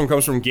 This one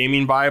comes from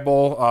Gaming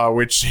Bible,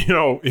 which,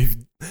 I'm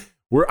just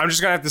going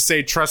to have to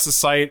say, trust the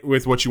site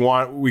with what you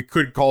want. We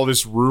could call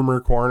this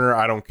Rumor Corner.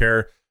 I don't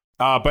care.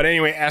 But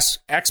anyway,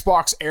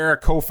 Xbox era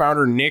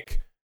co-founder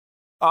Nick,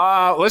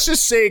 let's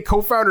just say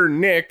co-founder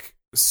Nick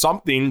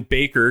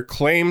Baker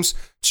claims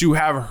to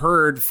have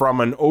heard from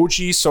an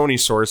OG Sony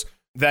source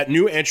that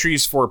new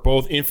entries for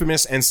both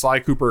Infamous and Sly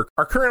Cooper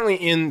are currently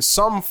in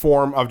some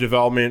form of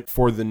development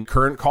for the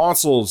current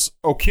consoles.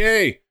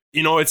 Okay.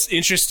 It's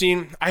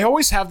interesting. I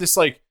always have this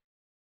like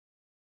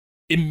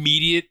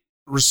immediate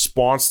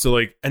response to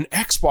like an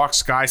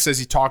Xbox guy says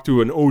he talked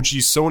to an OG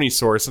Sony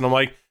source. And I'm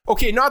like,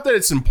 okay, not that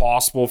it's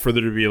impossible for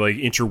there to be like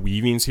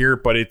interweavings here,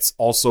 but it's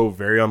also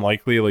very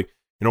unlikely. Like,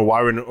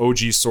 why would an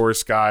OG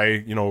source guy,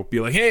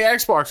 be like, hey,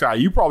 Xbox guy,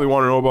 you probably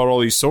want to know about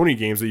all these Sony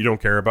games that you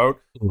don't care about.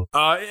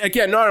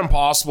 Again, not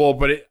impossible,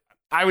 but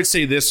I would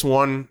say this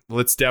one,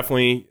 let's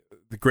definitely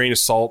the grain of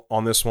salt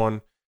on this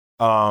one.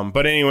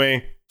 But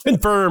anyway,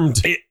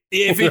 confirmed.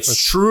 If it's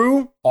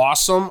true,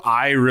 awesome.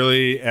 I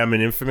really am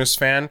an Infamous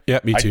fan. Yeah,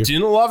 me too. I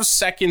didn't love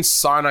Second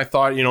Son. I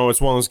thought,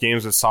 it's one of those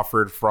games that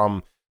suffered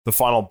from the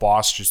final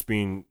boss just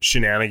being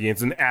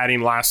shenanigans and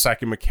adding last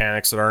second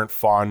mechanics that aren't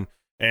fun.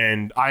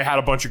 And I had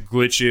a bunch of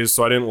glitches,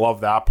 so I didn't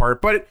love that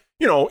part. But,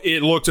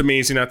 it looked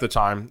amazing at the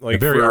time. Like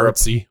very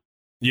artsy.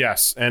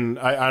 Yes. And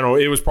I know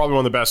it was probably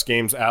one of the best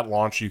games at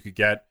launch you could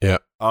get. Yeah.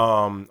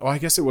 I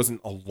guess it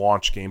wasn't a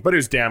launch game, but it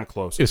was damn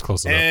close. It was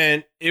close enough.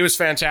 And it was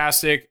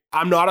fantastic.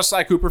 I'm not a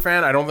Sly Cooper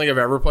fan. I don't think I've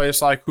ever played a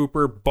Sly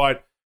Cooper,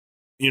 but,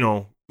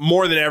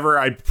 more than ever,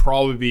 I'd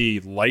probably be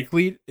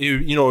likely,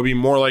 it'd be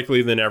more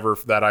likely than ever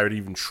that I would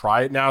even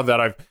try it now that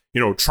I've,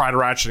 tried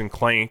Ratchet and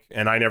Clank,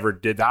 and I never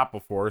did that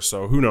before.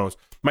 So who knows?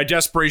 My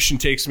desperation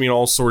takes me in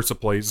all sorts of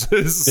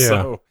places. Yeah.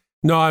 So.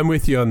 No, I'm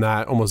with you on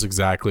that almost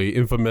exactly.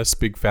 Infamous,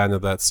 big fan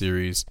of that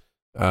series.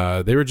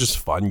 They were just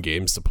fun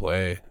games to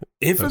play.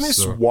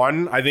 Infamous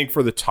 1, I think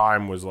for the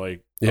time was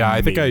like amazing.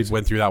 I think I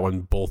went through that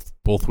one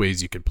both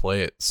ways you could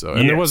play it. So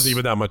and there wasn't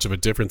even that much of a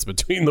difference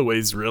between the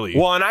ways really.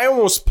 Well, and I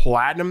almost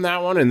platinumed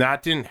that one, and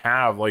that didn't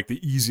have like the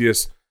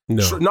easiest,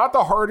 not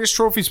the hardest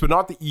trophies, but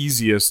not the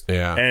easiest.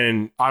 Yeah.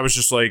 And I was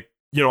just like,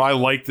 I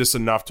like this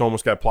enough to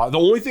almost get platinum.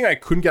 The only thing I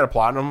couldn't get a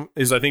platinum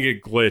is I think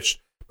it glitched,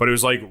 but it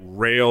was like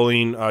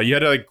railing. You had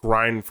to like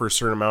grind for a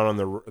certain amount on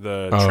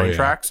the train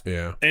tracks.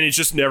 Yeah. And it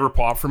just never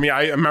popped for me.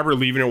 I remember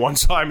leaving it one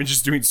time and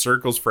just doing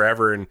circles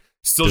forever and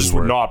still Didn't just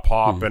work. would not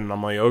pop. And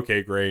I'm like,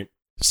 okay, great.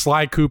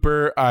 Sly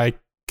Cooper, I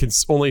can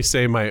only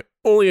say my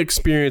only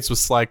experience with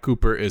Sly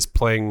Cooper is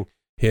playing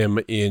him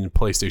in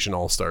PlayStation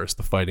All-Stars,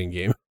 the fighting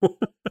game.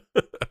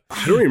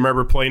 I don't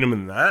remember playing him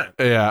in that.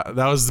 Yeah,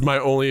 that was my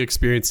only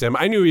experience with him.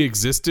 I knew he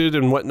existed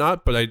and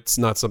whatnot, but it's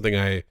not something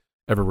I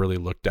ever really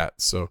looked at.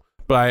 So,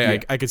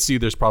 but I could see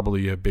there's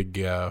probably a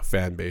big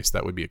fan base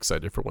that would be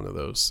excited for one of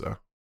those. So.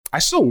 I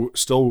still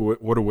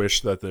would have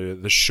wished that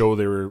the show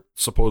they were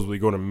supposedly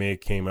going to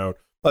make came out.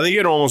 I think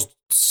it almost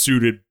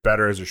suited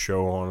better as a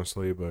show,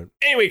 honestly. But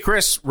anyway,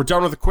 Chris, we're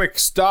done with the quick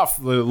stuff,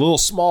 the little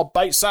small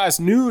bite-sized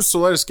news. So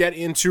let us get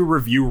into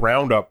Review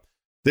Roundup.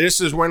 This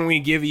is when we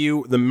give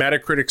you the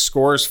Metacritic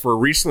scores for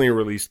recently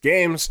released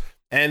games,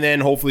 and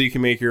then hopefully you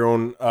can make your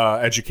own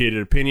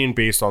educated opinion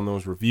based on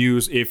those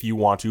reviews if you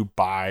want to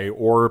buy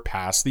or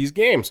pass these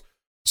games.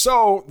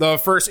 So the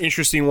first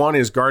interesting one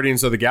is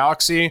Guardians of the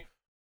Galaxy.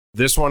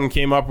 This one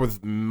came up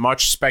with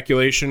much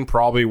speculation,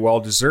 probably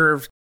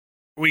well-deserved.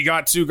 We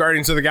got to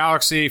Guardians of the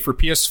Galaxy for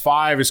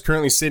PS5 is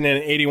currently sitting at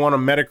an 81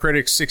 on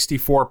Metacritic,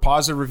 64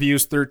 positive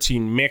reviews,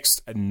 13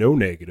 mixed, and no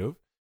negative.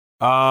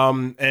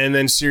 And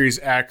then Series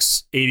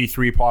X,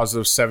 83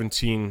 positive,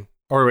 17.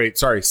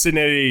 Sitting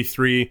at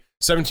 83,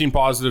 17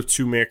 positive,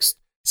 2 mixed.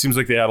 Seems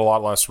like they had a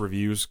lot less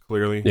reviews,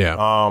 clearly.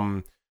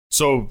 Yeah.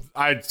 So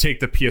I'd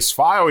take the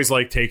PS5. I always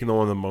like taking the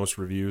one with the most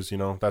reviews,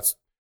 that's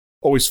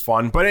always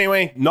fun. But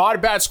anyway, not a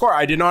bad score.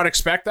 I did not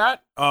expect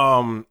that.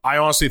 I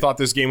honestly thought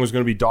this game was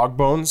going to be dog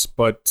bones,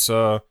 but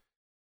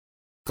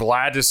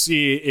glad to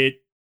see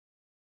it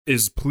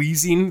is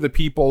pleasing the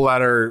people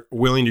that are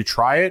willing to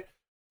try it.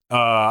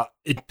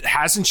 It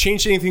hasn't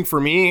changed anything for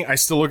me. I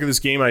still look at this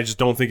game and I just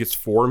don't think it's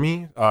for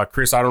me.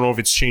 Chris, I don't know if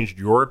it's changed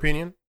your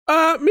opinion.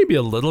 Maybe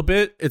a little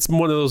bit. It's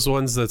one of those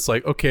ones that's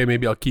like, okay,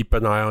 maybe I'll keep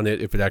an eye on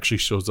it if it actually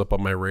shows up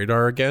on my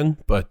radar again.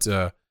 But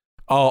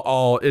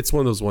it's one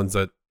of those ones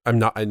that I'm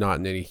not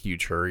in any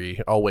huge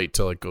hurry. I'll wait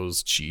till it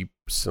goes cheap.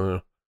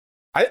 So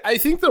I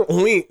think the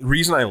only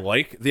reason I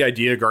like the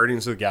idea of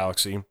Guardians of the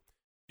Galaxy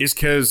is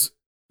because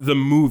the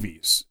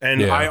movies.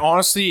 And I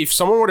honestly, if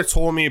someone would have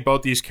told me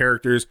about these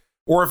characters,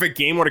 or if a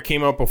game would have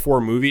came out before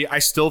a movie, I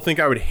still think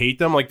I would hate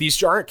them. Like,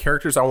 these aren't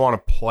characters I want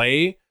to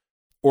play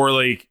or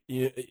like,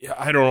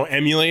 I don't know,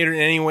 emulate in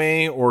any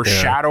way or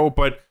shadow,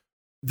 but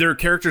they're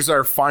characters that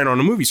are fine on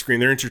a movie screen.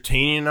 They're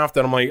entertaining enough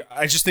that I'm like,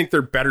 I just think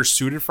they're better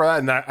suited for that.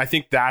 And I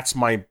think that's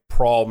my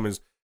problem is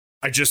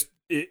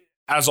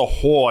as a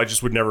whole, I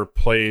just would never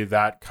play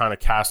that kind of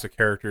cast of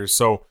characters.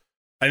 So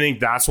I think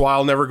that's why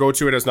I'll never go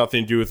to it. It has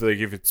nothing to do with like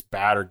if it's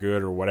bad or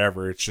good or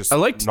whatever. It's just I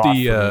liked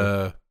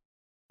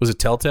was it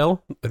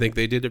Telltale? I think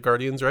they did the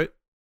Guardians, right?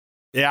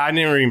 Yeah, I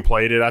never even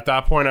played it. At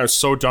that point, I was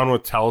so done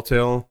with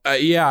Telltale.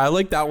 Yeah, I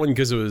like that one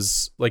because it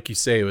was, like you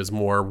say, it was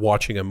more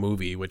watching a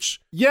movie, which...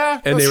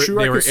 Yeah, and that's true.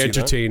 They were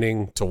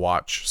entertaining to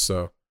watch,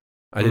 so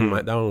I didn't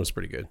mind. That one was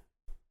pretty good.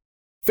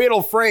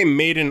 Fatal Frame,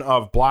 Maiden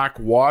of Black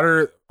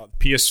Water,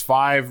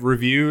 PS5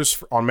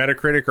 reviews on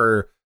Metacritic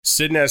are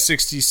sitting at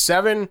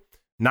 67,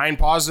 9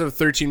 positive,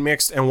 13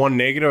 mixed, and 1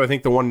 negative. I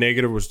think the 1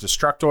 negative was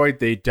Destructoid.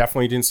 They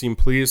definitely didn't seem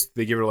pleased.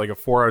 They give it like a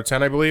 4 out of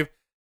 10, I believe.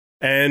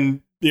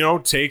 And,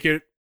 take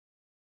it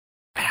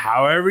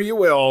however you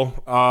will.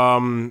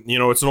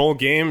 It's an old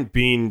game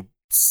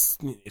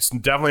it's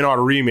definitely not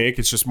a remake.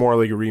 It's just more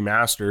like a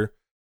remaster.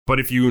 But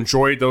if you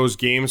enjoyed those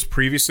games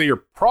previously,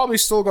 you're probably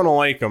still going to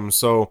like them.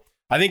 So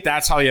I think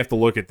that's how you have to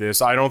look at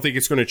this. I don't think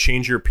it's going to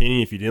change your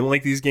opinion if you didn't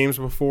like these games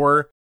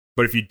before.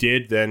 But if you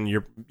did, then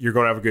you're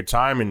going to have a good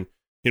time. And,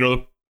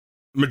 the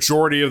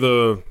majority of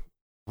the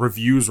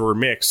reviews were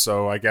mixed.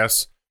 So I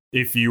guess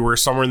if you were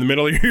somewhere in the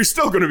middle, you're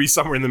still going to be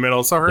somewhere in the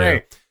middle. So hooray.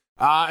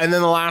 Yeah. And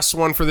then the last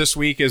one for this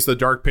week is the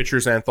Dark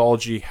Pictures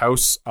anthology,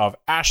 House of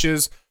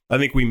Ashes. I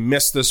think we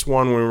missed this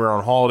one when we were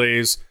on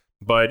holidays,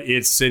 but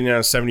it's sitting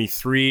at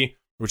 73,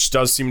 which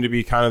does seem to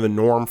be kind of the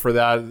norm for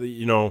that.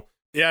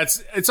 Yeah,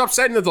 it's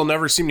upsetting that they'll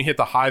never seem to hit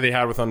the high they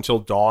had with Until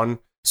Dawn,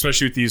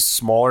 especially with these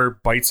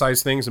smaller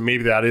bite-sized things, and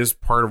maybe that is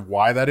part of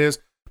why that is.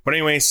 But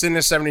anyway, sitting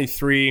at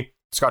 73,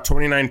 it's got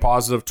 29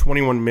 positive,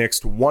 21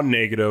 mixed, 1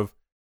 negative,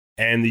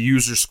 and the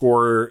user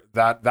score,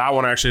 that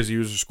one actually has a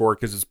user score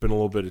because it's been a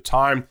little bit of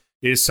time,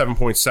 is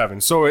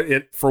 7.7. So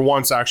it for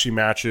once actually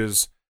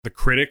matches the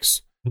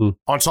critics.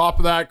 On top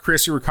of that,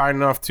 Chris, you were kind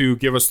enough to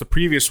give us the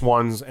previous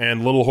ones,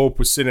 and Little Hope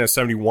was sitting at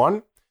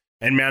 71,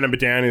 and Man of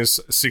Medan is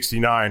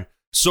 69.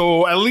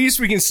 So at least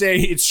we can say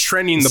it's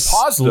trending the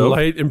positive.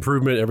 Slight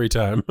improvement every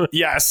time.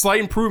 Yeah, a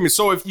slight improvement.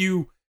 So if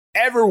you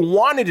ever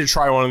wanted to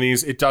try one of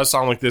these, it does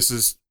sound like this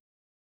is,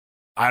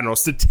 I don't know,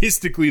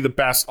 statistically the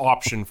best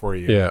option for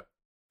you. Yeah.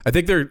 I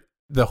think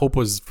the hope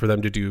was for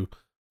them to do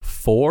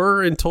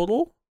 4 in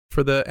total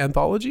for the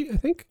anthology, I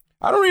think.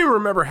 I don't even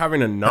remember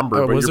having a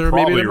number, but you're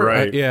probably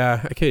right.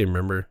 I can't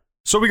remember.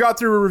 So we got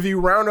through a review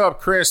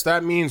roundup, Chris.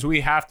 That means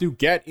we have to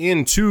get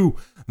into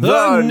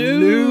the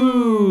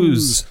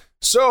news.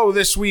 So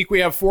this week we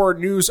have 4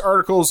 news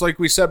articles, like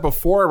we said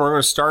before, and we're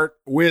going to start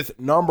with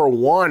number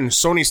 1,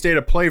 Sony State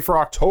of Play for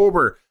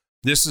October.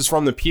 This is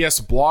from the PS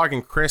blog,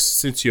 and Chris,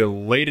 since you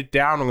laid it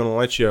down, I'm going to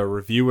let you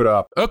review it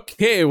up.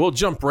 Okay, we'll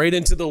jump right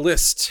into the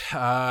list.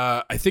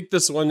 I think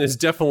this one is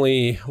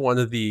definitely one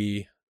of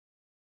the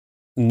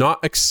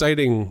not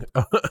exciting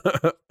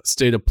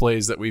state of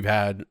plays that we've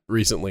had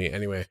recently.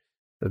 Anyway,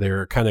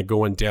 they're kind of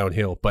going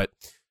downhill, but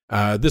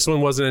this one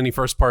wasn't any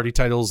first party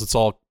titles. It's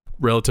all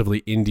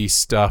relatively indie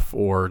stuff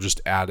or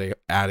just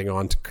adding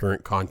on to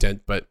current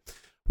content, but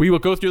we will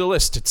go through the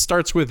list. It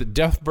starts with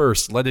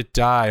Deathburst Let It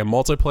Die, a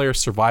multiplayer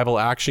survival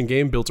action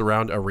game built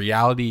around a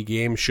reality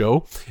game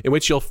show in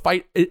which you'll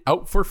fight it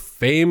out for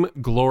fame,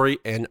 glory,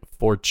 and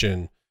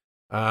fortune.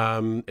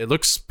 It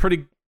looks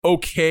pretty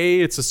okay.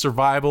 It's a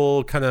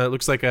survival, kind of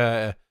looks like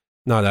not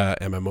a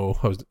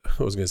MMO. I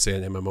was going to say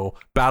an MMO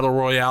battle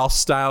royale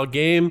style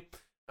game.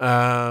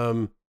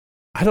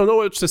 I don't know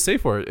what to say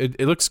for it.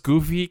 It looks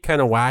goofy,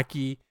 kind of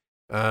wacky.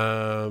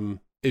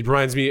 It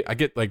reminds me, I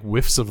get like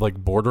whiffs of like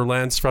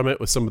Borderlands from it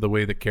with some of the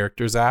way the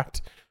characters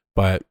act,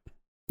 but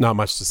not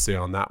much to say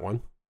on that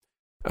one.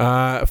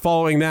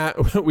 Following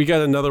that, we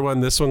got another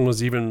one. This one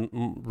was even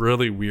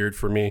really weird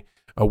for me.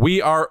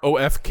 We Are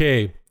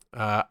OFK.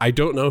 I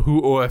don't know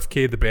who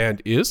OFK the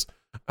band is,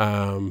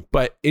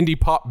 but indie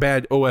pop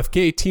band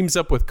OFK teams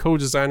up with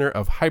co-designer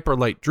of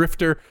Hyperlight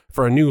Drifter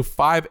for a new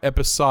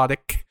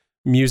 5-episodic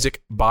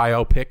music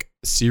biopic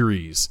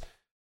series.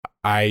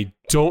 I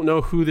don't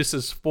know who this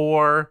is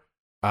for.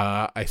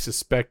 I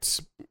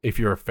suspect if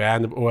you're a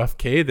fan of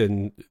OFK,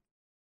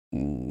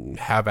 then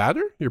have at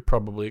her. You're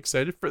probably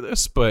excited for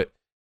this, but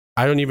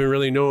I don't even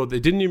really know. I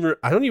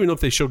don't even know if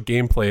they showed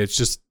gameplay. It's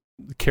just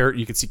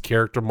you can see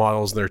character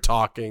models and they're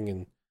talking,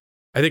 and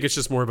I think it's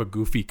just more of a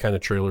goofy kind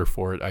of trailer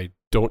for it. I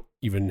don't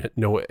even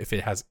know if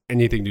it has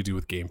anything to do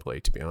with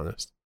gameplay, to be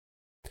honest.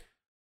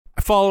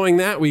 Following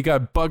that, we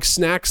got Bug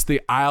Snacks,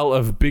 the Isle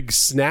of Big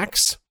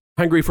Snacks.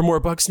 Hungry for more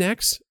Bug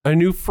Snacks? A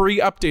new free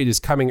update is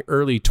coming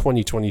early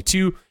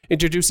 2022,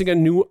 introducing a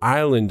new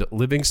island,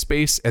 living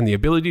space, and the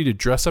ability to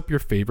dress up your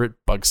favorite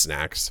Bug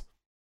Snacks.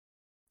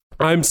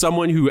 I'm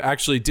someone who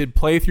actually did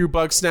play through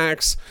Bug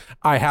Snacks.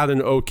 I had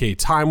an okay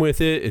time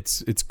with it.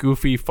 It's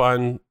goofy,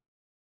 fun.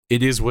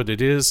 It is what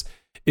it is.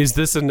 Is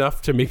this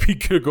enough to make me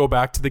go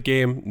back to the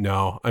game?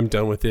 No, I'm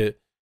done with it.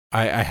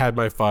 I had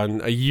my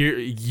fun. A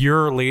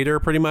year later,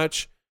 pretty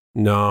much.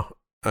 No,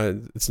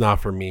 it's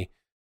not for me.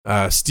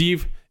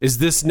 Steve, is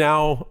this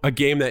now a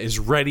game that is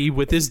ready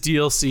with this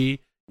DLC?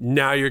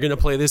 Now you're going to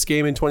play this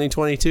game in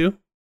 2022?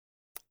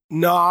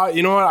 Nah,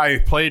 you know what? I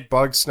played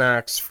Bug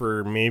Snacks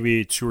for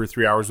maybe 2 or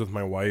 3 hours with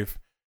my wife,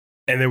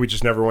 and then we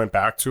just never went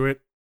back to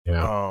it.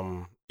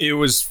 Yeah. It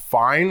was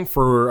fine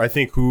for, I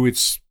think, who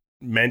it's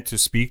meant to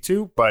speak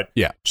to, but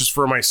yeah, just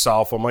for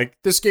myself, I'm like,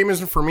 this game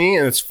isn't for me,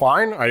 and it's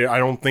fine. I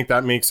don't think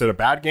that makes it a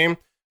bad game.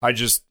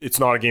 It's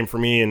not a game for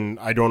me, and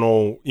I don't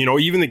know,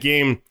 even the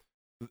game,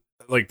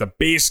 like the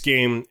base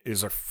game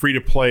is a free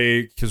to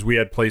play because we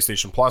had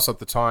PlayStation Plus at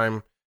the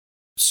time.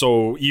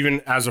 So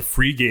even as a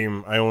free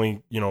game, I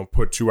only,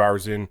 put 2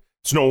 hours in.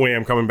 There's no way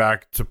I'm coming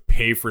back to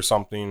pay for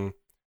something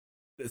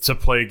to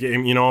play a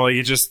game,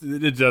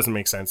 it doesn't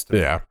make sense to me.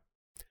 Yeah.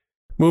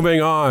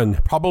 Moving on,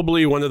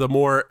 probably one of the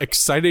more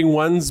exciting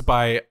ones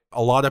by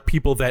a lot of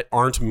people that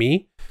aren't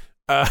me.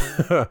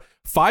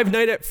 Five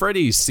Nights at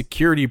Freddy's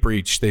Security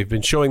Breach. They've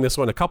been showing this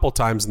one a couple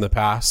times in the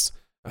past.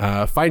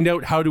 Find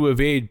out how to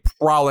evade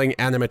prowling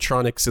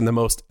animatronics in the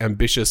most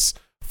ambitious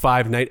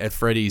Five Nights at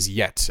Freddy's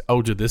yet.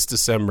 Out of this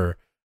December.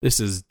 This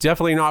is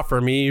definitely not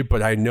for me,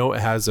 but I know it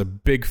has a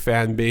big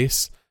fan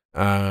base.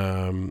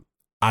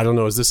 I don't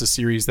know. Is this a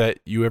series that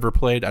you ever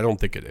played? I don't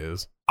think it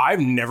is. I've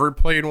never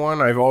played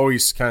one. I've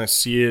always kind of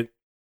see it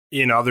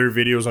in other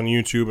videos on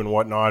YouTube and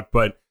whatnot,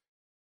 but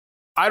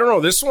I don't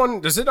know. This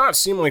one, does it not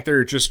seem like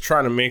they're just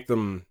trying to make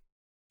them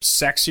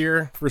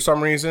sexier for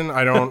some reason?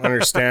 I don't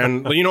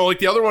understand. Like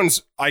the other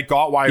ones, I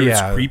got why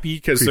it's creepy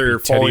because they're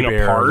falling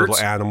apart. Little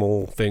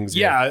animal things.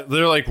 Yeah,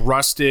 they're like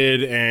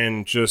rusted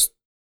and just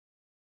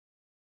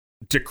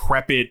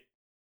decrepit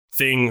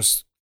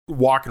things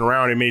walking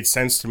around. It made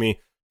sense to me.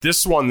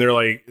 This one, they're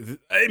like,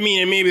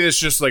 maybe it's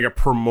just like a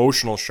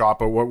promotional shot,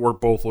 but what we're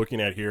both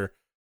looking at here,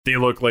 they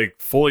look like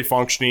fully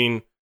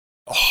functioning,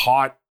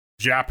 hot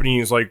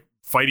Japanese like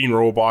fighting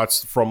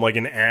robots from like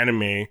an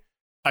anime.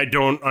 I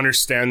don't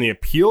understand the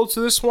appeal to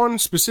this one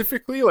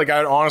specifically. Like,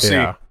 I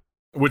honestly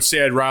would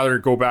say I'd rather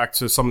go back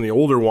to some of the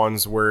older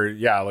ones where,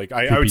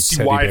 I would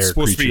see why it's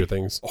supposed to be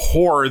things.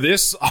 Horror.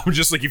 This, I'm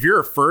just like, if you're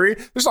a furry,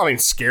 there's nothing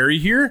scary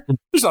here.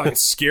 There's nothing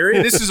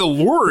scary. This is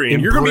alluring.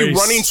 You're going to be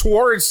running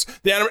towards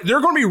the they're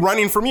going to be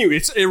running from you.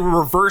 It's a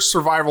reverse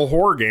survival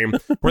horror game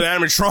where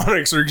the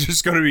animatronics are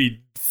just going to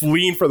be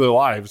fleeing for their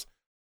lives.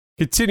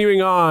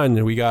 Continuing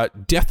on, we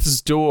got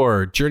Death's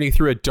Door. Journey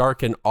through a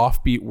dark and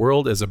offbeat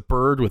world as a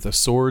bird with a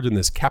sword in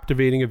this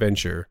captivating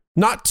adventure.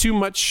 Not too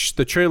much.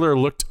 The trailer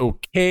looked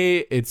okay.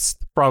 It's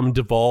from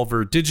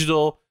Devolver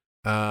Digital.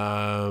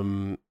 I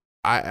don't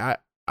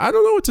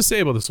know what to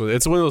say about this one.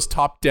 It's one of those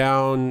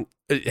top-down.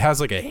 It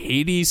has like a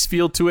Hades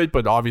feel to it,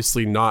 but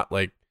obviously not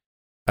like.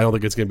 I don't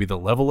think it's going to be the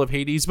level of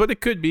Hades, but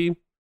it could be.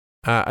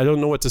 I don't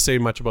know what to say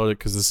much about it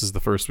because this is the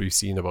first we've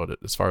seen about it,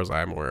 as far as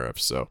I'm aware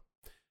of. So.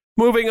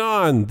 Moving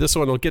on, this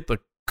one will get the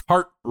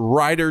kart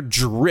rider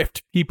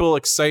drift people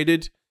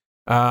excited.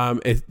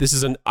 This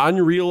is an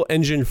Unreal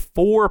Engine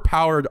 4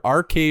 powered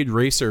arcade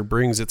racer,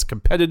 brings its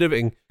competitive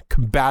and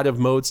combative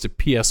modes to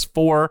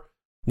PS4,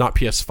 not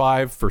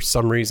PS5 for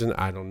some reason.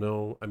 I don't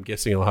know. I'm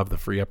guessing it'll have the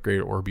free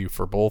upgrade or be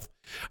for both.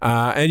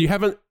 And you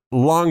haven't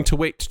long to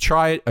wait to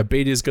try it. A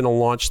beta is going to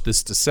launch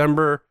this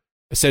December.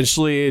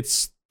 Essentially,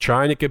 it's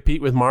trying to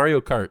compete with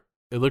Mario Kart.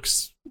 It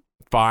looks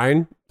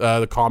fine.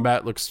 The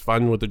combat looks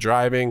fun with the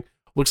driving.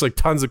 Looks like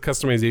tons of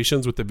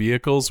customizations with the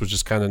vehicles, which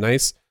is kind of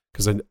nice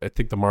because I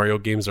think the Mario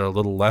games are a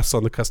little less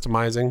on the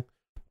customizing.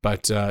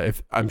 But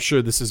if I'm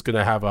sure this is going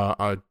to have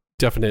a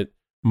definite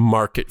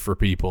market for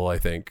people, I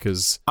think,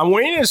 because I'm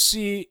waiting to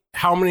see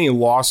how many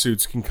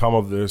lawsuits can come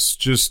of this.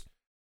 Just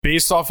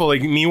based off of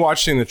like me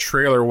watching the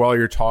trailer while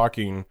you're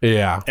talking.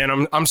 Yeah,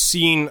 and I'm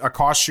seeing a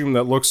costume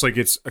that looks like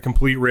it's a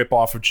complete rip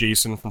off of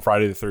Jason from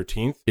Friday the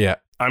 13th. Yeah.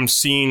 I'm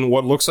seeing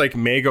what looks like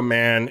Mega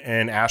Man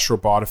and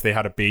Astrobot if they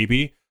had a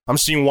baby. I'm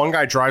seeing one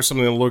guy drive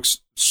something that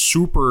looks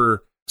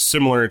super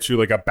similar to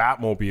like a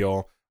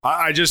Batmobile.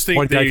 I just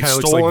think they kind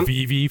of looks like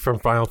Vivi from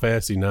Final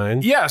Fantasy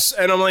 9. Yes,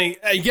 and I'm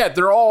like, yeah,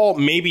 they're all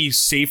maybe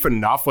safe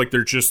enough. Like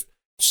they're just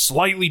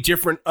slightly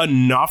different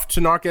enough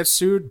to not get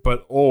sued.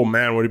 But oh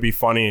man, would it be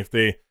funny if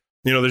they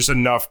there's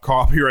enough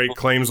copyright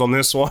claims on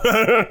this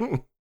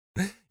one.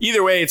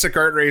 Either way, it's a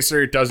kart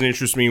racer. It doesn't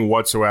interest me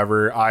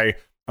whatsoever.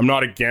 I'm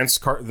not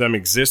against them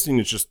existing.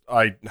 It's just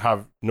I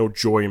have no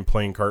joy in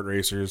playing kart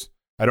racers.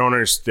 I don't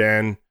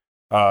understand.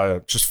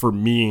 Just for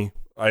me,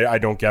 I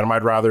don't get them.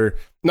 I'd rather,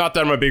 not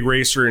that I'm a big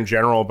racer in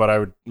general, but I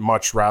would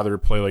much rather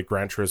play like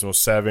Gran Turismo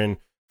 7,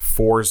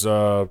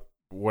 Forza,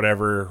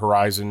 whatever,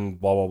 Horizon,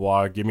 blah, blah,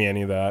 blah. Give me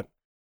any of that.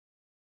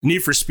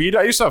 Need for Speed?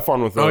 I used to have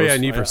fun with those. Oh, yeah,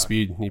 Need for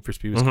Speed. Need for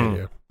Speed was good,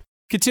 yeah.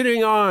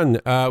 Continuing on,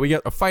 we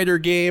got a fighter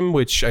game,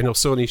 which I know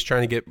Sony's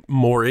trying to get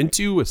more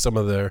into with some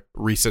of their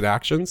recent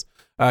actions.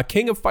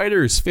 King of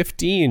Fighters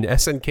 15,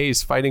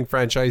 SNK's fighting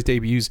franchise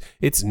debuts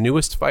its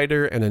newest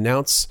fighter and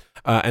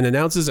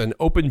announces an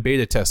open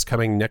beta test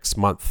coming next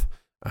month.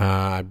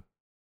 I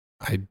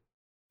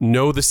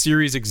know the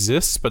series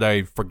exists, but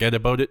I forget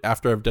about it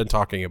after I've done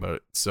talking about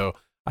it. So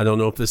I don't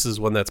know if this is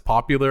one that's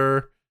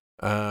popular.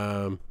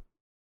 I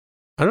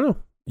don't know.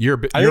 You're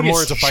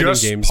more into fighting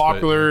games.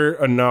 Popular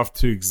enough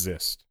to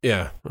exist.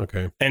 Yeah.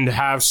 Okay. And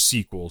have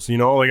sequels. It's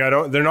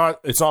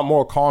not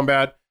Mortal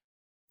Kombat.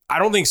 I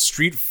don't think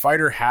Street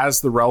Fighter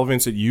has the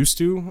relevance it used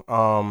to.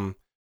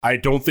 I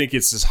don't think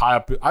it's as high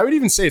up. I would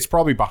even say it's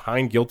probably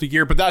behind Guilty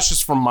Gear, but that's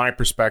just from my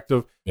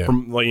perspective. Yeah.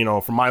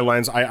 From my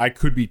lens, I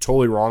could be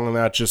totally wrong on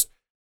that.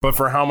 But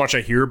for how much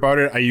I hear about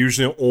it, I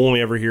usually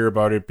only ever hear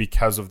about it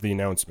because of the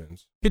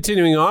announcements.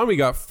 Continuing on, we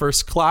got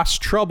First Class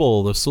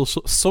Trouble. The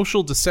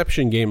social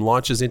deception game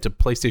launches into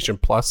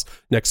PlayStation Plus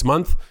next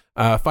month.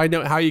 Find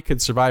out how you can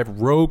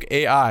survive rogue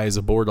AIs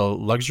aboard a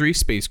luxury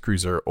space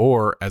cruiser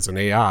or as an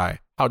AI.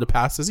 How to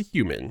pass as a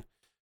human.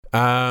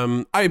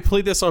 I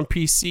played this on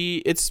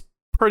PC. It's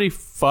pretty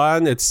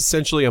fun. It's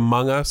essentially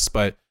Among Us,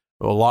 but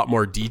a lot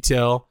more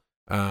detail.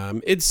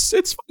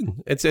 It's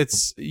fun.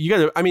 It's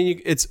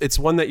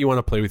one that you want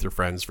to play with your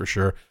friends for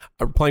sure.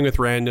 Playing with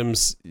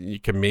randoms, you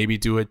can maybe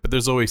do it, but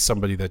there's always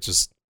somebody that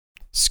just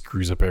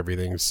screws up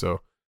everything,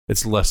 so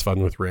it's less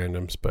fun with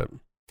randoms. But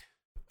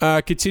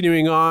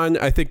continuing on,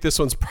 I think this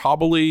one's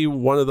probably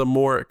one of the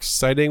more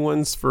exciting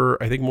ones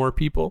for I think more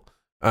people.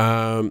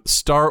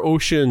 Star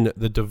Ocean: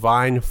 The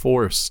Divine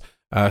Force.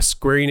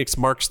 Square Enix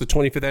marks the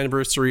 25th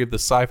anniversary of the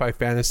sci-fi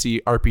fantasy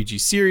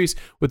RPG series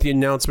with the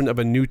announcement of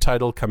a new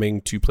title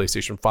coming to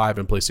PlayStation 5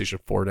 and PlayStation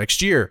 4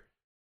 next year.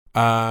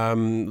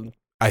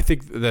 I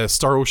think the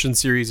Star Ocean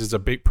series is a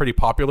pretty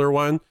popular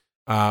one.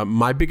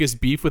 My biggest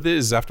beef with it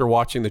is after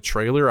watching the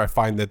trailer, I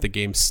find that the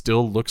game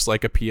still looks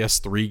like a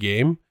PS3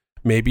 game,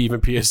 maybe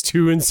even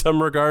PS2 in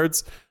some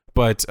regards,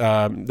 but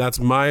that's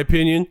my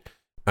opinion.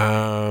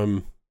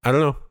 I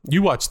don't know.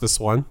 You watched this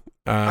one.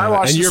 I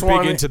watched and you're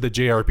big into the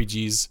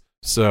JRPGs.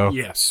 So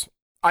yes,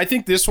 I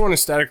think this one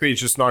aesthetically is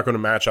just not going to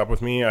match up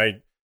with me.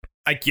 I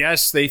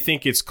guess they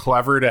think it's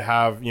clever to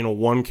have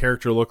one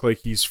character look like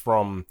he's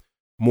from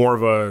more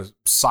of a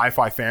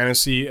sci-fi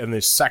fantasy, and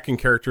the second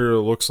character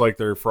looks like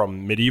they're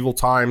from medieval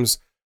times.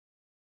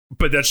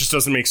 But that just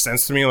doesn't make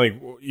sense to me. Like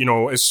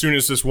as soon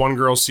as this one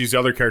girl sees the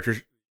other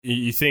character,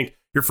 you think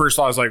your first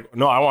thought is like,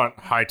 no, I want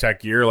high tech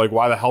gear. Like,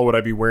 why the hell would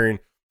I be wearing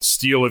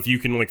steel if you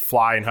can like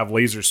fly and have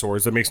laser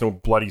swords? That makes no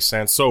bloody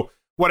sense. So.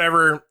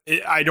 Whatever,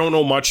 I don't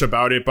know much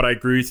about it, but I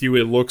agree with you.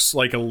 It looks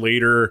like a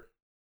later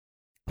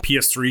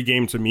PS3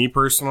 game to me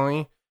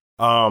personally.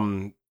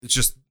 It's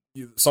just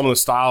some of the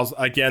styles.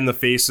 Again, the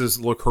faces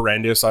look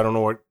horrendous. I don't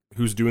know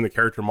who's doing the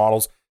character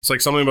models. It's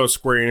like something about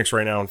Square Enix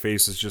right now and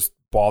faces just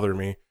bother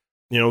me.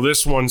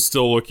 This one's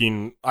still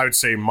looking, I would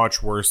say,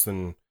 much worse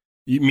than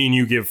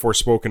you give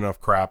Forspoken enough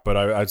crap, but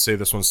I'd say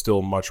this one's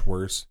still much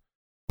worse.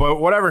 But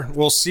whatever,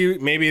 we'll see.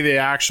 Maybe the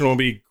action will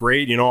be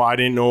great. I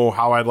didn't know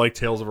how I'd like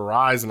Tales of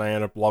Arise, and I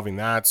ended up loving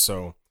that.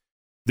 So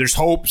there's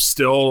hope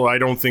still. I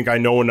don't think I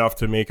know enough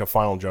to make a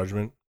final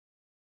judgment.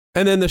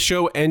 And then the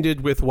show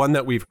ended with one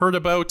that we've heard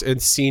about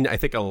and seen, I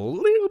think, a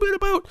little bit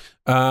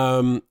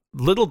about.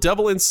 Little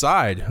Devil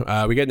Inside.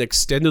 We get an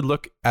extended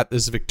look at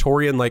this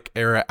Victorian-like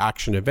era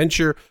action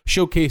adventure,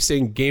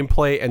 showcasing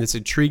gameplay and its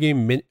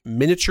intriguing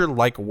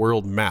miniature-like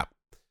world map.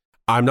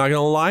 I'm not going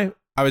to lie.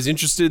 I was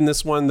interested in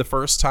this one the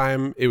first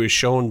time it was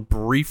shown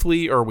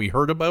briefly or we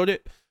heard about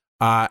it.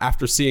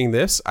 After seeing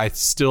this, I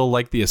still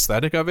like the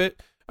aesthetic of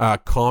it.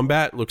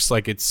 Combat looks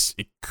like it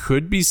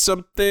could be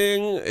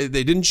something.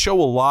 They didn't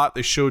show a lot.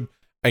 They showed,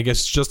 I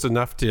guess, just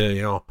enough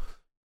to,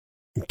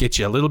 get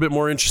you a little bit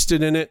more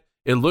interested in it.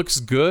 It looks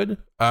good.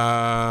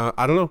 I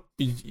don't know.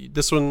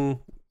 This one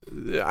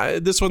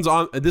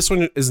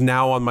is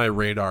now on my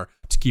radar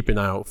to keep an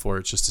eye out for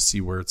it just to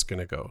see where it's going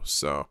to go.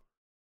 So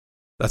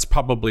that's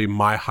probably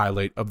my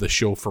highlight of the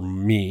show for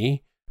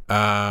me.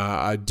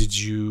 Did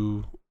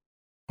you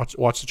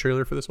watch the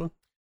trailer for this one?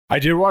 I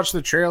did watch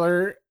the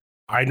trailer.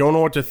 I don't know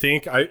what to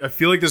think. I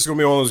feel like this is going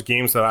to be one of those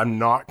games that I'm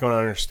not going to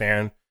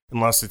understand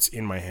unless it's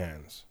in my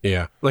hands.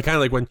 Yeah. Like kind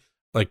of like when,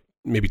 like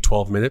maybe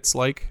 12 minutes,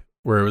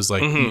 where it was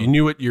like, you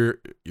knew what you're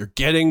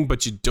getting,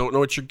 but you don't know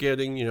what you're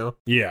getting,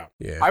 Yeah.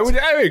 I would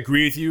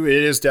agree with you.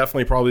 It is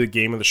definitely probably the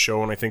game of the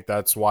show, and I think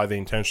that's why they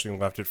intentionally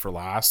left it for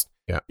last.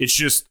 Yeah. It's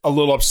just a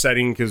little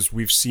upsetting because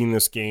we've seen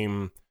this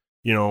game,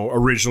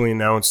 originally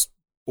announced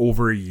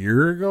over a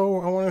year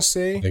ago, I want to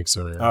say. I think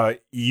so, yeah.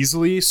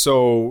 Easily.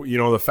 So,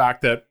 the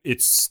fact that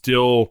it's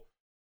still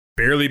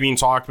barely being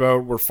talked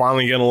about, we're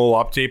finally getting a little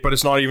update, but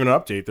it's not even an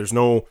update. There's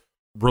no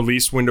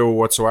release window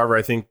whatsoever.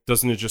 I think,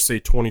 doesn't it just say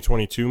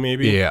 2022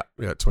 maybe? Yeah,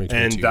 2022.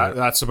 And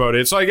that's about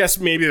it. So I guess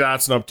maybe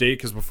that's an update,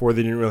 because before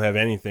they didn't really have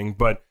anything,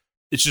 but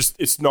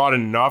it's not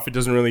enough. It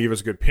doesn't really give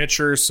us a good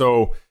picture.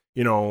 So,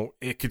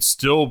 it could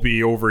still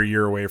be over a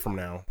year away from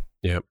now.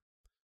 Yep.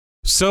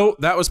 So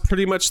that was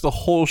pretty much the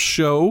whole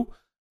show.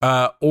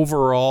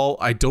 Overall,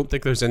 I don't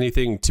think there's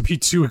anything to be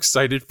too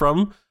excited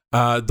from.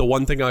 The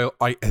one thing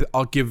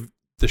I'll give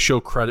the show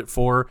credit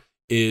for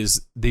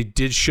is they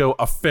did show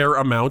a fair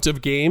amount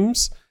of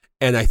games,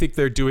 and I think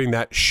they're doing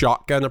that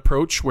shotgun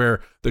approach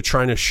where they're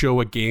trying to show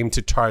a game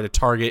to try to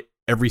target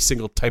every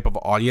single type of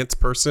audience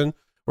person,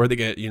 where they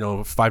get,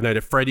 Five Nights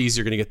at Freddy's,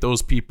 you're going to get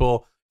those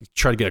people. You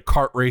try to get a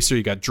kart racer,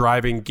 you got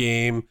driving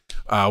game.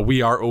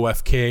 We Are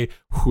OFK,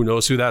 who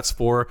knows who that's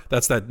for?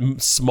 That's that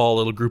small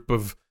little group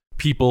of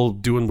people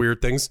doing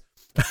weird things.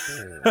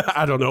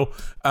 I don't know.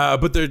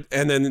 But they're,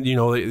 and then,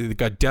 they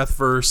got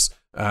Deathverse,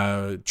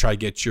 try to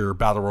get your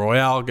battle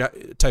royale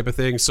type of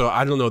thing. So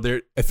I don't know.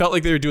 It felt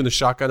like they were doing the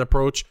shotgun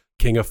approach,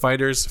 King of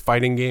Fighters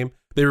fighting game.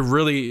 They were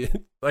really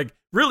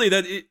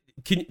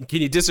can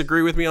you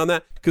disagree with me on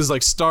that? Because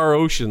like Star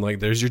Ocean,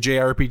 like there's your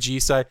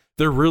JRPG side.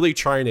 They're really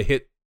trying to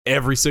hit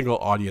every single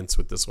audience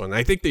with this one.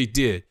 I think they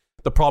did.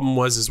 The problem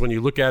is when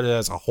you look at it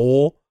as a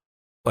whole,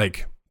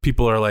 like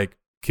people are like,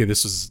 okay,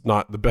 this is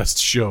not the best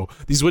show.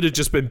 These would have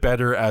just been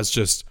better as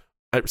just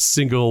a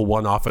single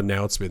one-off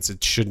announcements.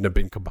 It shouldn't have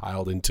been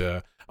compiled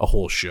into a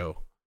whole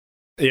show.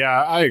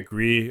 Yeah, I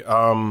agree.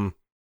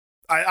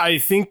 I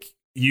think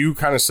you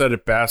kind of said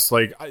it best.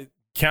 Like,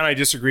 can I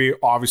disagree?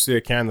 Obviously,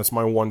 I can. That's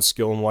my one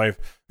skill in life,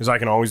 is I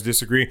can always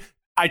disagree.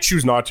 I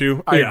choose not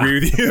to. I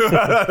agree with you.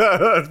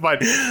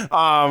 But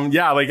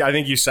I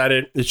think you said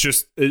it.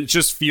 It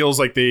just feels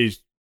like a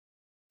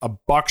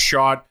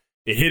buckshot.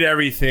 It hit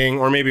everything,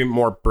 or maybe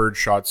more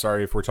birdshot.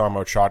 Sorry if we're talking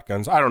about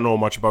shotguns. I don't know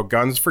much about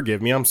guns.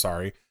 Forgive me. I'm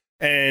sorry.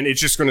 And it's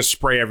just going to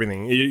spray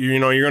everything. You're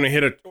going to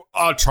hit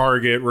a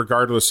target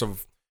regardless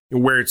of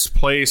where it's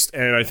placed.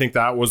 And I think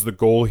that was the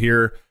goal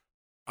here.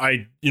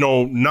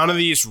 None of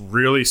these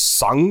really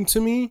sung to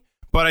me,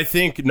 but I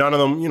think none of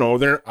them,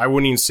 I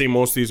wouldn't even say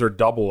most of these are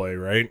AA,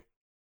 right?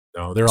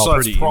 No, they're all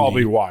pretty. That's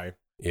probably why.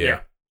 Yeah.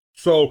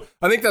 So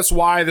I think that's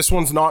why this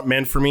one's not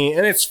meant for me,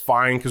 and it's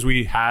fine because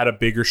we had a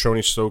bigger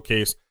Sony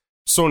showcase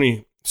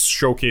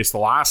the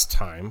last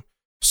time.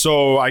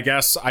 So I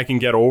guess I can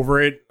get over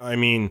it. I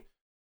mean,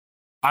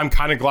 I'm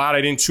kind of glad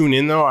I didn't tune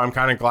in, though. I'm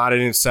kind of glad I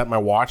didn't set my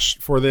watch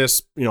for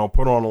this,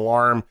 put on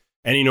alarm,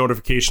 any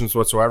notifications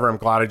whatsoever. I'm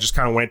glad I just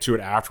kind of went to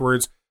it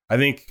afterwards. I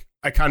think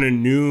I kind of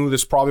knew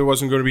this probably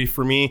wasn't going to be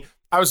for me.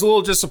 I was a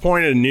little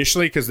disappointed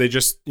initially because they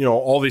just,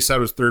 all they said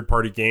was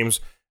third-party games.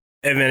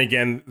 And then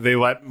again, they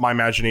let my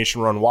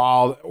imagination run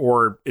wild,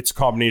 or it's a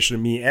combination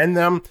of me and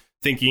them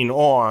thinking,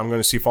 I'm going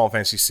to see Final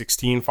Fantasy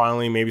 16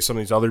 finally, maybe some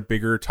of these other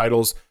bigger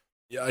titles.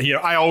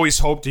 I always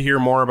hope to hear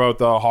more about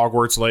the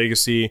Hogwarts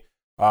Legacy,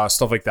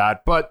 stuff like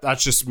that. But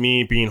that's just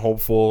me being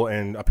hopeful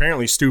and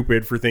apparently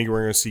stupid for thinking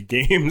we're going to see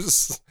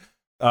games.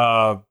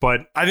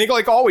 But I think,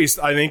 like always,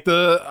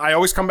 I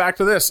always come back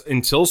to this.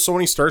 Until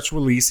Sony starts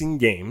releasing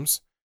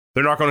games,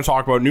 they're not going to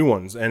talk about new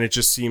ones. And it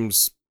just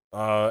seems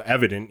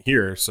evident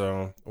here.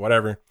 So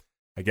whatever.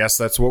 I guess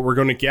that's what we're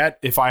going to get.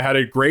 If I had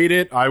to grade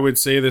it, I would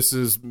say this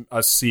is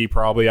a C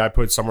probably. I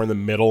put somewhere in the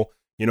middle.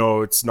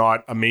 It's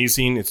not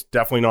amazing. It's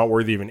definitely not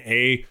worthy of an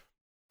A.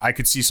 I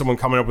could see someone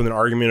coming up with an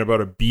argument about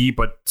a B,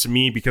 but to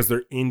me, because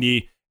they're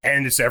indie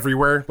and it's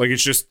everywhere, like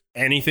it's just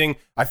anything,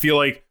 I feel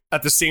like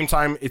at the same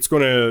time,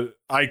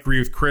 I agree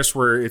with Chris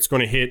where it's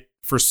going to hit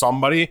for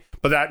somebody,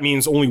 but that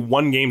means only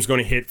one game's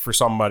going to hit for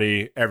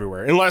somebody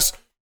everywhere. Unless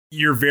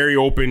you're very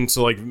open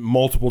to like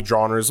multiple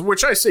genres,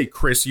 which I say,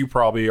 Chris, you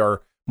probably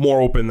are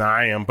more open than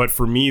I am. But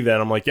for me, then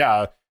I'm like,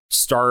 yeah,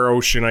 Star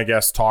Ocean, I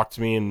guess, talk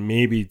to me, and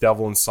maybe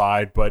Devil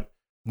Inside, but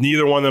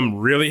neither one of them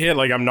really hit.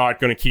 Like, I'm not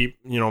going to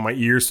keep, my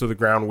ears to the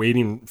ground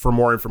waiting for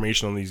more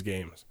information on these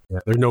games. Yeah,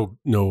 there's no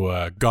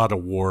God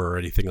of War or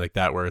anything like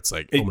that where it's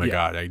like, oh my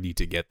God, I need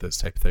to get this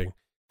type of thing.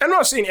 I'm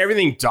not saying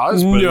everything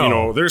does,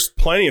 but there's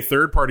plenty of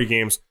third-party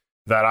games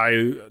that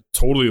I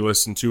totally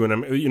listen to,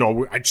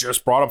 and I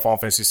just brought up Final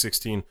Fantasy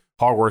 16,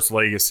 Hogwarts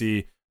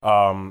Legacy,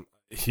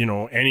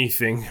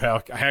 anything.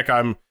 Heck,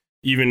 I'm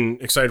even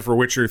excited for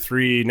Witcher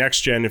 3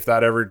 next gen if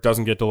that ever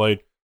doesn't get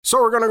delayed.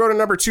 So we're going to go to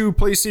number 2.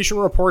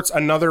 PlayStation reports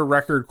another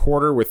record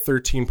quarter with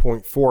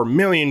 13.4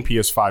 million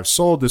PS5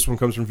 sold. This one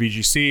comes from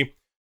VGC.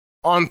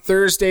 On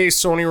Thursday,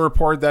 Sony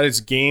reported that its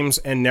games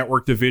and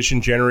network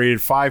division generated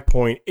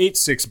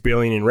 $5.86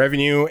 billion in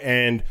revenue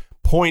and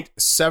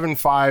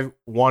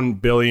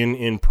 $0.751 billion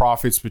in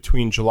profits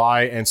between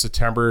July and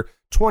September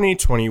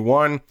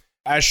 2021.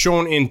 As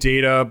shown in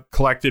data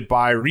collected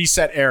by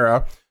Reset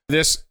Era,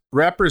 this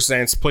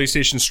represents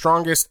PlayStation's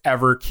strongest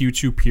ever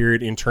Q2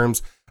 period in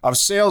terms of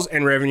sales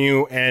and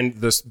revenue, and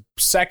the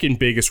second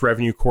biggest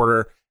revenue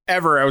quarter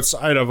ever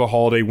outside of a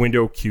holiday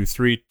window,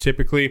 Q3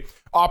 typically.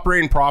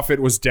 Operating profit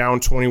was down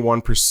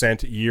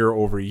 21% year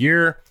over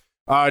year.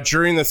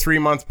 During the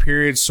 3-month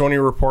period,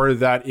 Sony reported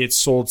that it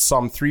sold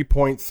some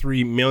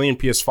 3.3 million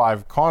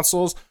PS5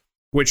 consoles,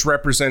 which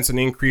represents an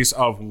increase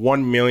of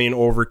 1 million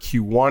over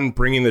Q1,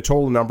 bringing the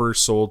total number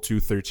sold to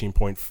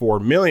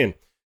 13.4 million.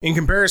 In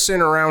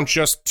comparison, around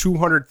just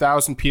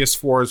 200,000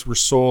 PS4s were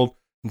sold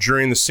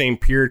during the same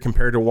period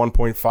compared to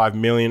 1.5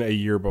 million a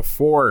year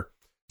before.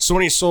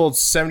 Sony sold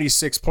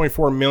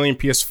 76.4 million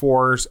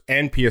PS4s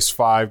and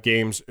PS5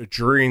 games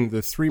during the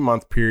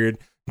 3-month period,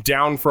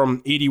 down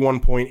from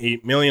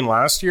 81.8 million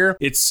last year.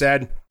 It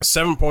said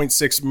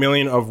 7.6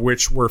 million of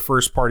which were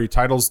first-party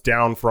titles,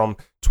 down from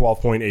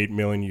 12.8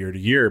 million year to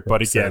year.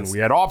 But again, we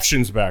had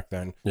options back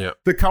then. Yeah.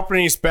 The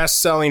company's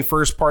best-selling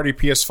first-party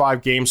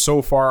PS5 games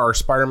so far are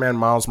Spider-Man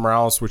Miles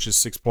Morales, which is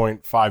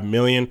 6.5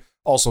 million,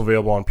 also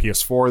available on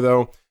PS4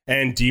 though,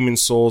 and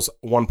Demon's Souls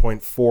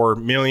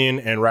 1.4 million,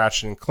 and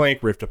Ratchet and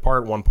Clank Rift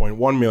Apart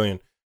 1.1 million.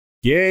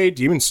 Yay,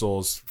 Demon's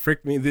Souls.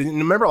 Frick me.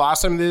 Remember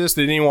last time they did this?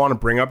 They didn't even want to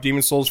bring up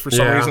Demon's Souls for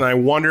some reason. I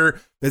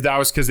wonder if that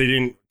was because they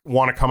didn't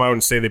want to come out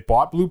and say they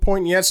bought Blue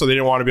Point yet, so they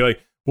didn't want to be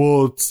like,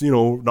 well, it's,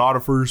 not a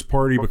first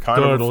party, but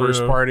kind of a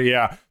first party.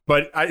 Yeah.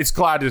 But it's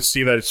glad to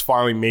see that it's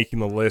finally making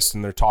the list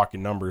and they're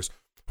talking numbers.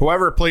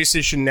 However,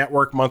 PlayStation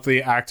Network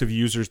monthly active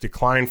users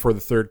declined for the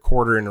third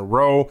quarter in a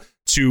row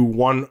to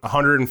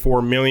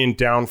 104 million,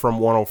 down from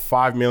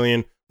 105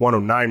 million,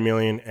 109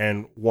 million,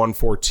 and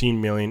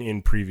 114 million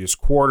in previous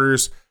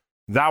quarters.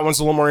 That one's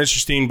a little more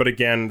interesting, but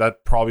again,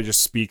 that probably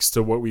just speaks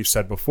to what we've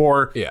said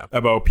before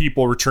about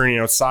people returning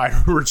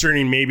outside,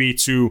 returning maybe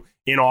to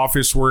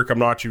in-office work. I'm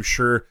not too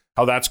sure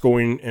how that's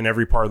going in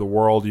every part of the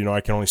world.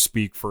 I can only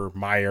speak for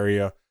my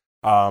area.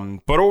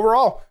 But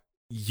overall,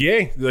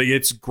 yay,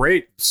 it's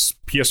great.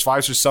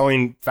 PS5s are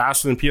selling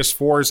faster than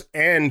PS4s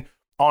and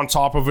on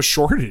top of a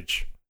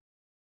shortage.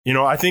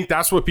 I think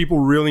that's what people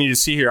really need to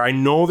see here. I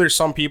know there's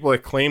some people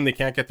that claim they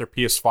can't get their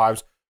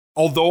PS5s,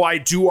 although I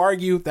do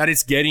argue that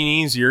it's getting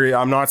easier.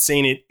 I'm not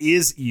saying it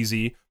is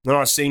easy. I'm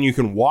not saying you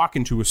can walk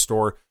into a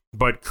store,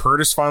 but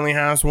Curtis finally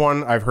has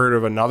one. I've heard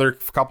of another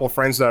couple of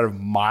friends that have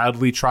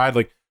mildly tried.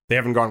 Like, they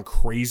haven't gone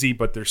crazy,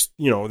 but there's,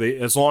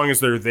 as long as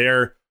they're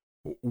there,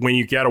 when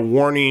you get a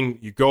warning,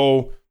 you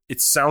go.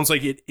 It sounds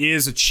like it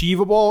is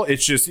achievable.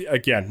 It's just,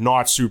 again,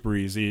 not super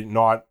easy,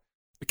 not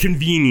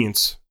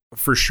convenience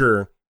for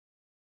sure.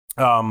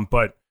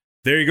 But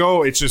there you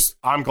go. It's just,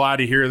 I'm glad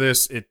to hear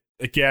this.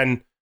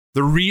 Again,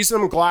 the reason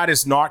I'm glad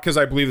is not because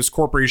I believe this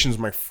corporation is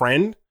my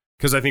friend,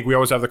 because I think we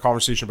always have the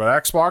conversation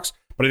about Xbox,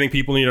 but I think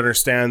people need to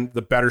understand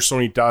the better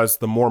Sony does,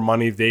 the more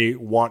money they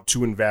want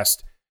to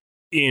invest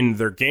in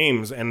their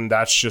games, and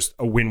that's just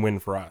a win-win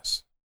for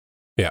us.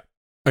 Yeah,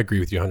 I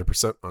agree with you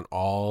 100% on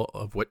all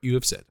of what you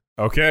have said.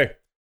 Okay.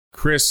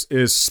 Chris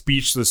is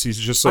speechless. He's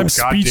just so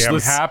goddamn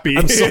happy.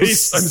 I'm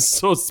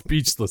so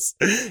speechless.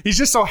 He's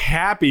just so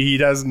happy he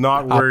does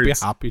not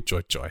words. Happy,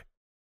 joy.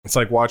 It's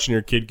like watching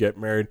your kid get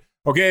married.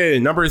 Okay,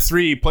 number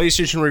 3,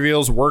 PlayStation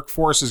reveals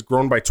workforce has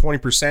grown by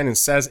 20% and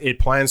says it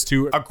plans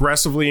to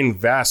aggressively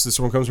invest. This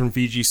one comes from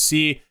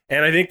VGC,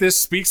 and I think this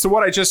speaks to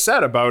what I just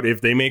said about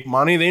if they make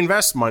money, they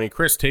invest money.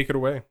 Chris, take it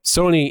away.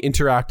 Sony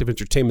Interactive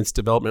Entertainment's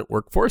development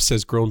workforce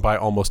has grown by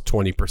almost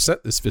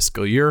 20% this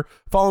fiscal year,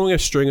 following a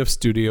string of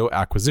studio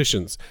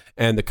acquisitions,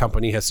 and the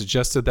company has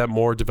suggested that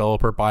more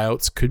developer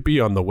buyouts could be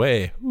on the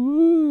way.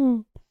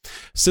 Woo!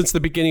 Since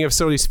the beginning of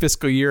Sony's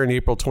fiscal year in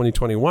April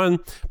 2021,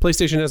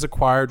 PlayStation has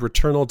acquired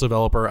Returnal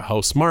developer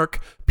Housemarque,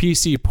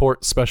 PC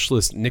port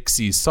specialist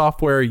Nixie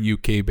Software,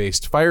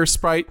 UK-based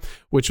Firesprite,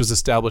 which was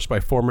established by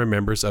former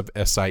members of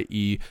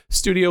SIE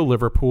Studio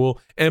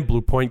Liverpool and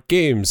Bluepoint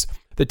Games,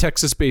 the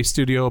Texas-based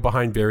studio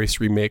behind various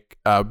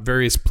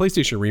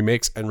PlayStation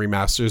remakes and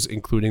remasters,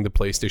 including the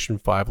PlayStation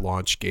 5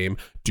 launch game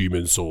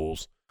Demon's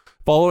Souls.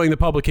 Following the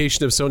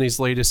publication of Sony's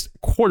latest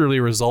quarterly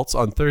results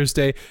on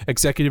Thursday,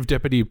 Executive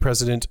Deputy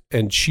President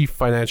and Chief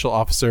Financial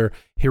Officer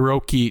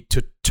Hiroki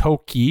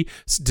Totoki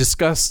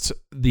discussed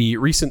the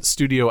recent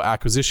studio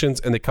acquisitions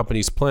and the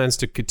company's plans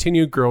to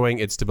continue growing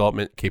its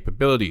development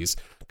capabilities.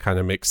 Kind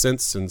of makes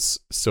sense since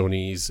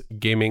Sony's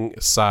gaming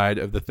side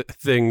of the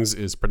things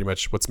is pretty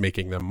much what's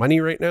making them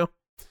money right now.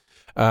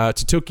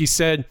 Totoki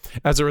said,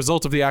 as a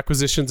result of the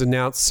acquisitions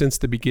announced since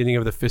the beginning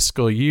of the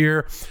fiscal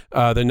year,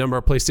 the number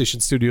of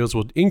PlayStation studios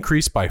will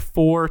increase by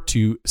 4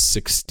 to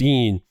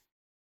 16,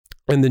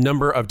 and the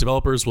number of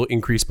developers will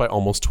increase by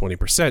almost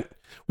 20%.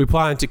 We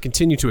plan to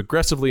continue to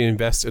aggressively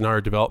invest in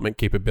our development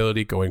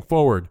capability going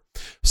forward.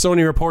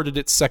 Sony reported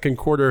its second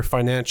quarter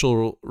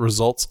financial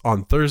results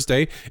on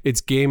Thursday.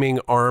 Its gaming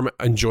arm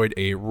enjoyed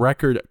a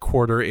record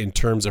quarter in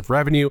terms of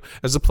revenue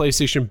as the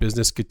PlayStation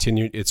business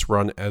continued its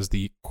run as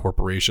the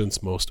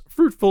corporation's most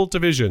fruitful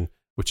division,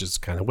 which is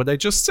kind of what I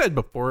just said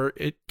before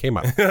it came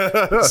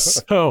out.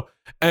 So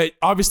it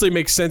obviously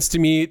makes sense to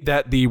me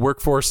that the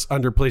workforce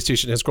under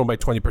PlayStation has grown by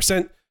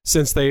 20%.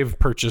 Since they've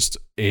purchased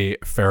a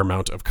fair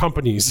amount of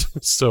companies.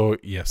 So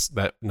yes,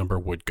 that number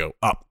would go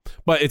up.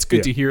 But it's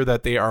good to hear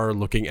that they are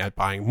looking at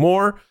buying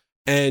more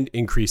and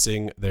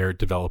increasing their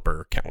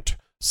developer count.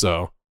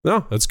 So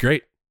no, that's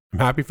great. I'm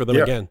happy for them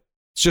again.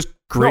 it's just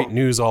great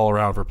news all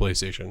around for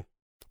PlayStation.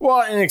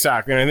 Well, and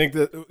exactly. And I think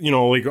that,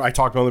 like I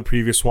talked about in the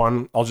previous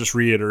one, I'll just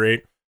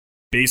reiterate.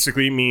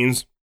 Basically, it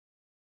means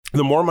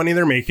the more money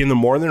they're making, the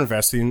more they're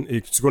investing,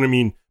 it's going to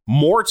mean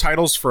more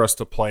titles for us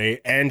to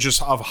play and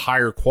just of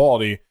higher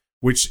quality,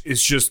 which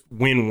is just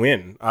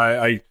win-win.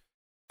 I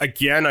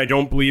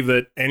don't believe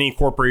that any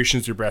corporation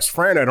is your best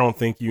friend. I don't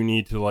think you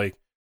need to like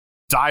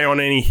die on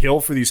any hill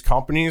for these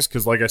companies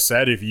because, like I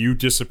said, if you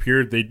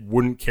disappeared, they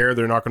wouldn't care.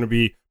 They're not going to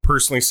be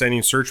personally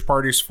sending search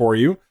parties for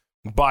you.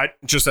 But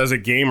just as a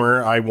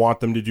gamer, I want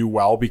them to do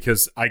well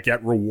because I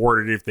get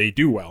rewarded if they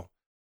do well.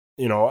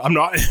 I'm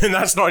not, and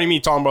that's not even me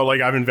talking about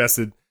like I've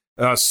invested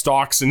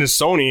stocks into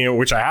Sony,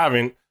 which I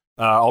haven't.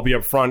 I'll be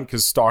upfront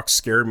because stocks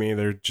scare me.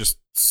 They're just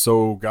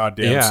so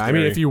goddamn scary. I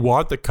mean, if you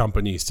want the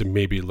companies to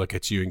maybe look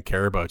at you and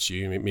care about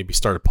you, maybe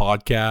start a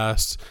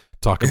podcast,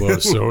 talk about a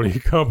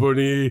Sony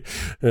company.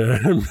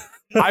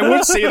 I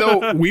would say,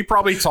 though, we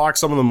probably talk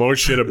some of the most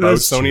shit about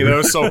Sony,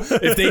 though. So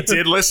if they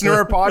did listen to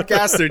our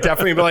podcast, they're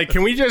definitely be like,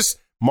 can we just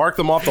mark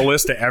them off the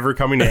list to ever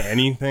coming to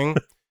anything?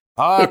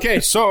 Okay,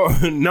 so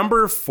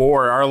number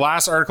 4, our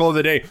last article of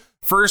the day.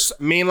 First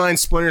mainline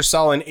Splinter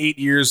Cell in 8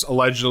 years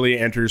allegedly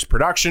enters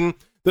production.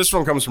 This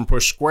one comes from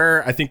Push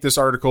Square. I think this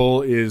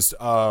article is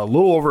a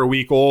little over a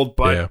week old,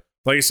 but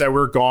like I said,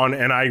 we're gone,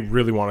 and I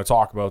really want to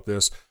talk about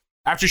this.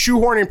 After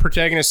shoehorning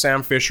protagonist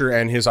Sam Fisher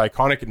and his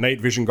iconic night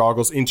vision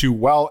goggles into,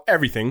 well,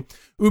 everything,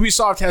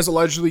 Ubisoft has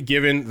allegedly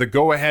given the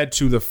go-ahead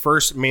to the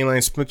first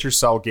mainline Splinter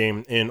Cell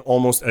game in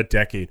almost a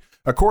decade.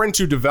 According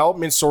to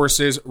development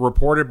sources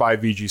reported by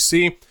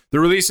VGC, the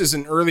release is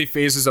in early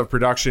phases of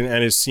production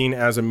and is seen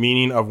as a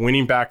meaning of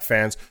winning back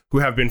fans who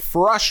have been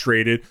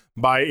frustrated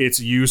by its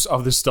use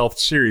of the stealth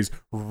series.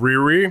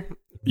 Really?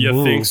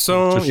 You think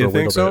so? You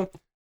think so?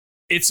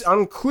 It's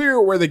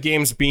unclear where the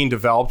game's being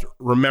developed.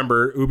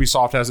 Remember,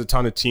 Ubisoft has a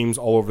ton of teams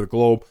all over the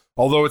globe,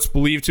 although it's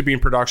believed to be in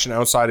production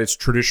outside its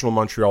traditional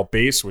Montreal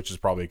base, which is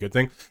probably a good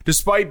thing.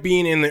 Despite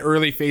being in the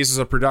early phases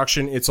of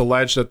production, it's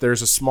alleged that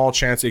there's a small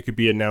chance it could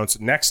be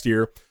announced next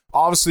year.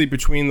 Obviously,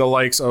 between the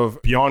likes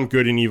of Beyond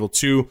Good and Evil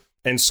 2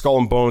 and Skull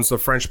and Bones, the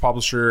French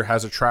publisher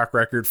has a track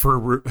record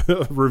for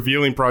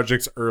revealing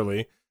projects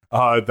early.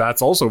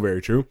 That's also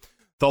very true.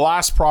 The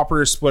last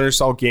proper Splinter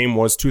Cell game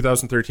was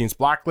 2013's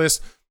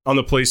Blacklist on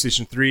the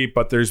PlayStation 3,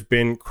 but there's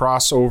been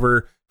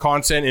crossover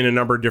content in a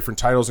number of different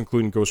titles,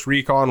 including Ghost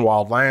Recon,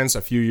 Wildlands.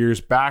 A few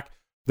years back,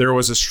 there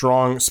was a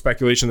strong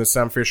speculation that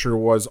Sam Fisher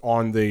was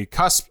on the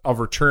cusp of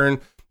return,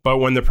 but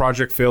when the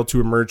project failed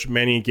to emerge,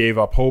 many gave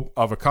up hope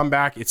of a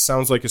comeback. It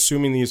sounds like,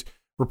 assuming these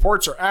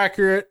reports are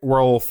accurate,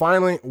 we'll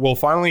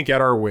finally get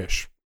our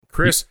wish.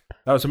 Chris,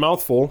 that was a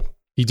mouthful.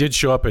 He did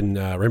show up in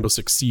Rainbow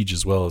Six Siege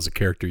as well as a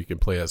character you can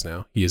play as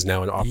now. He is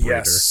now an operator.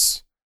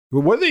 Yes.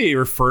 What do they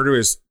refer to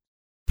as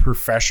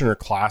profession or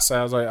class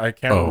as? I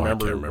can't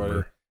remember. I can't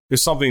remember.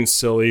 It's something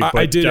silly. But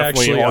I did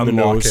definitely actually on the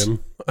unlock nose.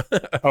 him.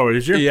 Oh,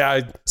 did you? Yeah,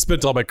 I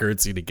spent all my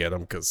currency to get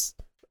him because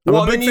I'm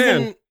a big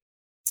fan.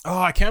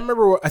 I can't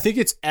remember. I think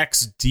it's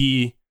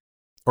XD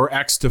or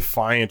X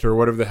Defiant or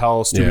whatever the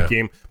hell stupid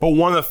game. But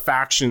one of the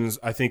factions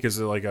I think is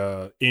like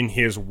a in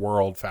his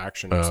world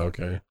faction. Or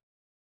something, okay.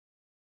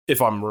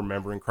 If I'm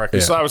remembering correctly.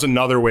 Yeah. So that was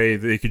another way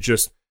they could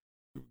just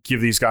give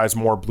these guys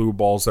more blue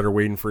balls that are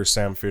waiting for a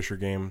Sam Fisher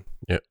game.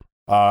 Yeah.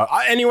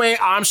 Anyway,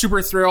 I'm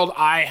super thrilled.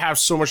 I have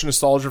so much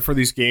nostalgia for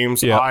these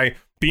games. Yeah.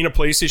 Being a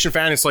PlayStation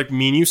fan, it's like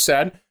me and you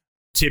said,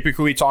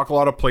 typically talk a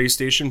lot of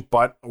PlayStation,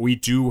 but we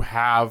do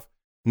have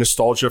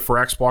nostalgia for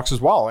Xbox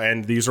as well.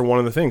 And these are one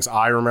of the things.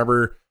 I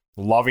remember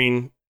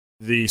loving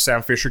the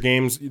Sam Fisher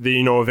games.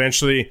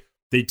 Eventually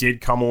they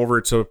did come over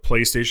to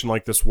PlayStation,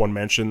 like this one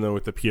mentioned though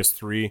with the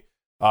PS3.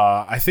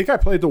 I think I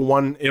played the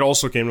one, it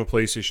also came to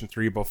PlayStation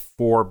 3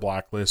 before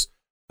Blacklist.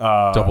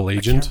 Double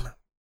Agent?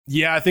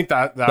 Yeah, I think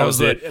that was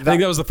it. I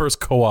think that was the first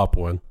co-op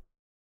one.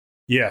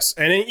 Yes,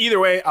 and either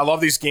way, I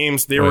love these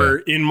games. They were,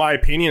 in my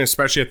opinion,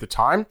 especially at the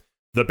time,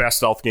 the best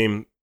stealth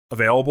game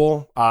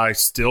available. I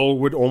still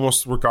would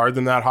almost regard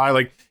them that high.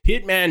 Like,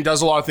 Hitman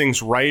does a lot of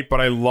things right,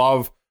 but I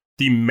love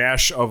the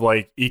mesh of,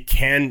 like, it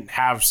can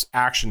have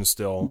action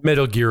still.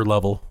 Metal Gear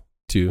level,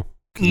 too.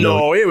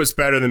 No, it was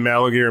better than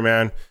Metal Gear,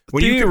 man.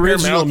 When the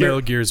original Metal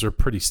Gears are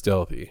pretty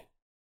stealthy.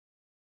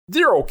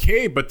 They're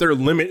okay, but they're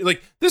limited.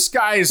 Like, this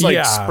guy is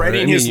like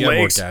spreading his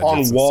legs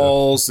on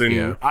walls,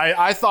 and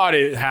I thought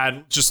it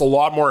had just a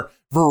lot more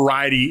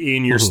variety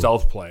in your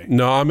stealth play.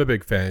 No, I'm a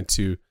big fan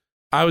too.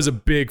 I was a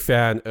big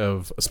fan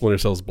of Splinter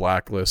Cell's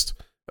Blacklist.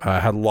 I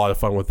had a lot of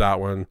fun with that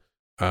one.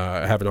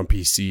 I have it on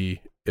PC.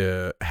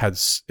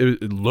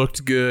 It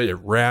looked good. It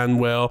ran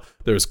well.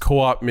 There was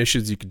co-op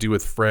missions you could do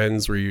with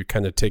friends where you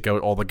kind of take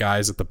out all the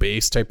guys at the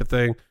base type of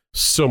thing.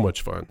 So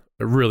much fun.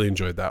 I really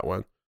enjoyed that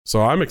one.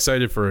 So I'm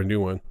excited for a new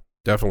one.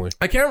 Definitely.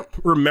 I can't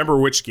remember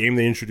which game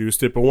they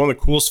introduced it, but one of the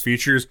coolest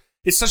features,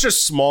 it's such a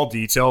small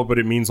detail, but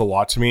it means a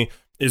lot to me,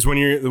 is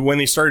when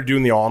they started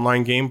doing the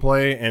online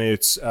gameplay and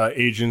it's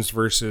agents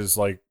versus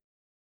like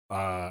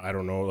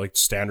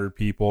standard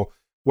people,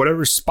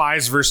 whatever,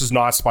 spies versus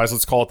not spies,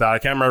 let's call it that. I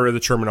can't remember the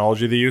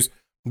terminology they use.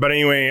 But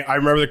anyway, I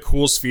remember the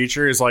coolest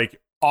feature is like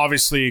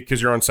obviously,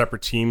 because you're on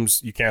separate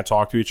teams, you can't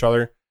talk to each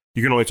other.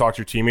 You can only talk to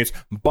your teammates.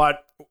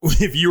 But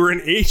if you were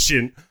an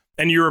agent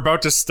and you were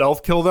about to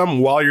stealth kill them,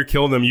 while you're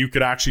killing them, you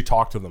could actually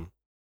talk to them.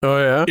 Oh,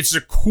 yeah? It's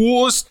the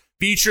coolest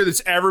feature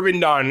that's ever been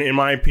done, in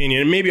my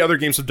opinion. And maybe other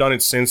games have done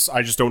it since.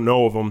 I just don't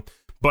know of them.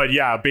 But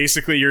yeah,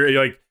 basically, you're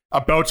like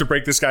about to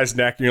break this guy's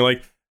neck, and you're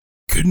like,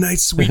 good night,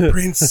 sweet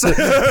prince.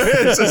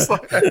 It's just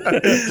like,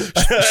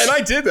 and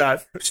I did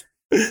that.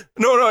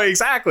 No,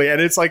 exactly.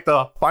 And it's like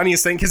the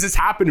funniest thing because it's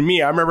happened to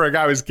me. I remember a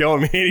guy was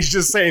killing me and he's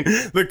just saying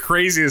the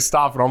craziest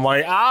stuff. And I'm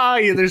like,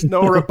 there's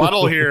no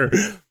rebuttal here.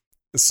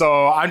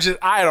 So I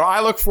don't know.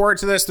 I look forward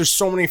to this. There's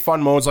so many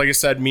fun modes. Like I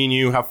said, me and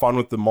you have fun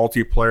with the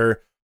multiplayer.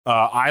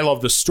 I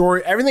love the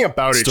story, everything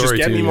about it. Just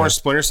get me more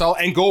Splinter Cell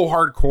and go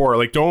hardcore.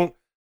 Like,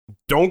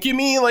 don't give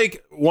me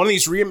like one of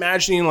these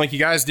reimagining like you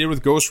guys did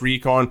with Ghost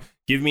Recon.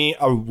 Give me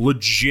a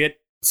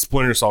legit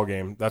Splinter Cell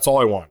game. That's all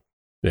I want.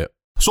 Yeah.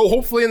 So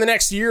hopefully in the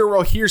next year,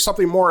 we'll hear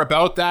something more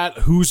about that.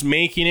 Who's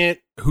making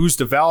it? Who's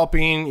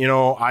developing?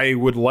 I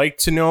would like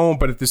to know.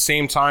 But at the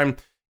same time,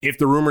 if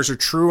the rumors are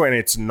true and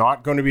it's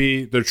not going to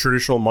be the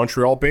traditional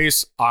Montreal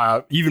base,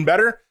 even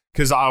better.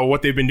 Because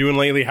what they've been doing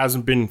lately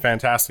hasn't been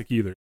fantastic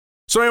either.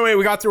 So anyway,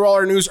 we got through all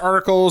our news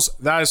articles.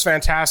 That is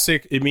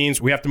fantastic. It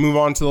means we have to move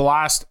on to the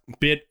last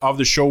bit of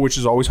the show, which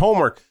is always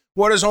homework.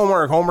 What is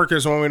homework? Homework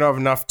is when we don't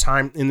have enough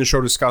time in the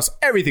show to discuss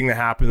everything that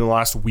happened in the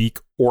last week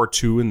or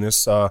two in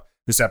this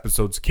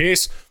episode's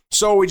case.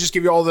 So we just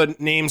give you all the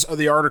names of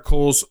the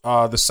articles,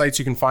 the sites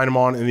you can find them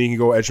on, and then you can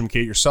go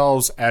educate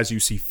yourselves as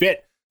you see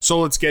fit. So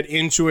let's get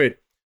into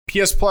it.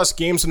 PS Plus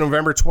games in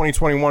November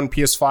 2021,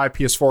 PS5,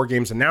 PS4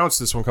 games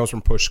announced. This one comes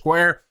from Push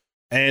Square.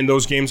 And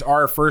those games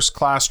are First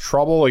Class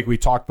Trouble, like we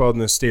talked about in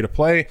the State of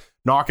Play,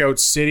 Knockout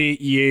City,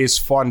 EA's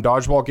fun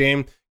dodgeball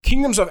game,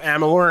 Kingdoms of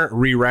Amalur: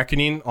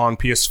 Re-Reckoning on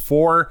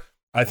PS4.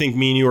 I think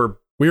me and you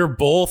we were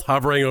both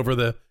hovering over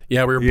both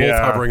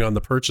hovering on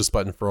the purchase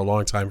button for a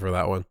long time for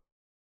that one.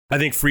 I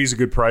think free's a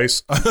good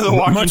price.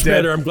 Much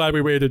better. I'm glad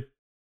we waited.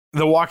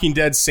 The Walking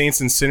Dead Saints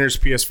and Sinners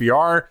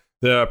PSVR,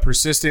 The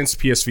Persistence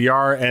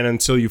PSVR, and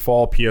Until You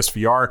Fall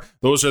PSVR.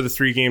 Those are the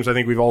three games I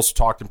think we've also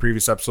talked in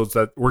previous episodes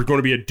that were going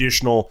to be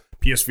additional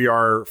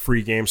PSVR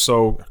free games.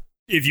 So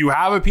if you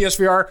have a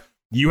PSVR,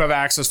 you have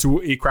access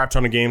to a crap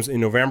ton of games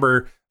in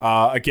November.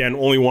 Again,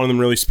 only one of them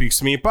really speaks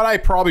to me, but I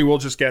probably will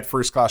just get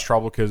First Class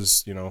Trouble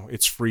because,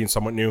 it's free and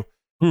somewhat new.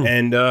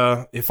 And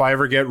if I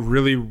ever get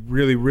really,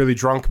 really, really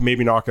drunk,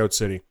 maybe Knockout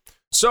City.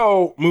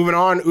 So moving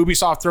on,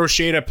 Ubisoft throws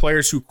shade at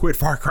players who quit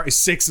Far Cry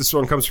 6. This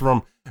one comes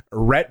from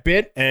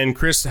Retbit. And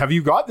Chris, have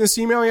you gotten this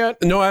email yet?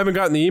 No, I haven't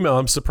gotten the email.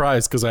 I'm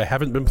surprised because I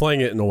haven't been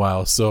playing it in a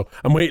while. So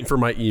I'm waiting for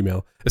my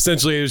email.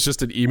 Essentially, it was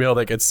just an email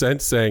that gets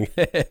sent saying,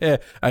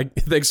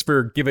 thanks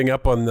for giving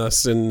up on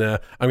us, and I'm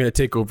going to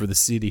take over the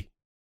city.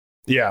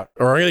 Yeah.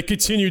 Or I'm going to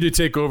continue to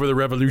take over the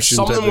revolution.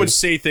 Some of them would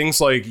say things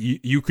like,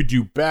 you could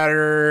do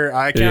better.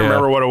 I can't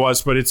remember what it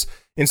was, but it's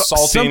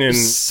insulting.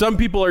 Some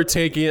people are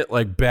taking it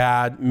like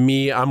bad.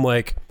 Me, I'm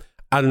like,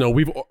 I don't know.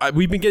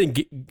 We've been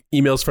getting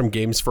emails from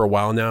games for a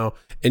while now.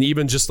 And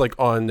even just like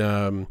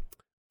on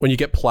when you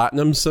get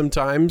platinum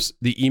sometimes,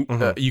 you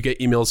get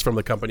emails from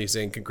the company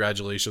saying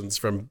congratulations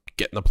from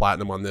getting the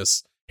platinum on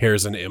this.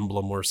 Here's an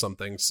emblem or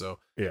something. So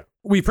yeah,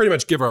 we pretty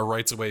much give our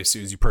rights away as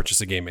soon as you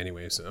purchase a game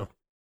anyway. So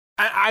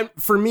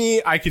for me,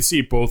 I could see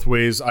it both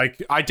ways.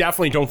 I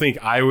definitely don't think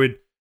I would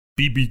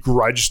be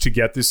begrudged to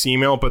get this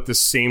email, but at the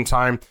same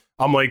time,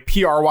 I'm like,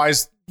 PR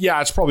wise, yeah,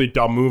 it's probably a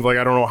dumb move. Like,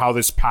 I don't know how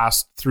this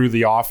passed through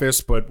the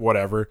office, but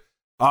whatever.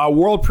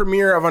 World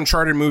premiere of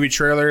Uncharted movie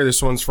trailer.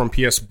 This one's from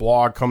PS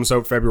Blog, comes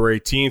out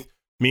February 18th.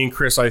 Me and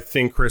Chris, I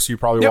think, Chris, you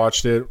probably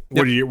watched it.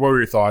 What were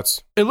your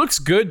thoughts? It looks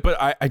good, but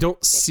I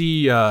don't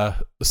see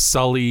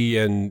Sully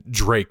and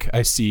Drake.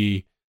 I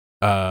see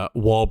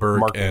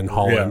Wahlberg and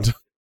Holland. Yeah.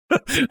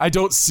 I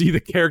don't see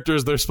the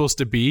characters they're supposed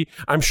to be.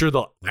 I'm sure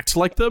they'll act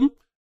like them,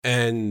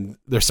 and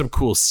there's some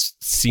cool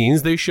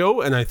scenes they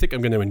show, and I think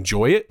I'm going to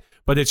enjoy it,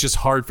 but it's just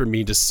hard for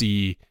me to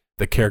see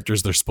the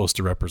characters they're supposed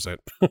to represent.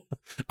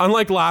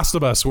 Unlike Last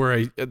of Us,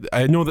 where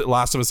I know that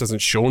Last of Us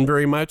hasn't shown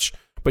very much,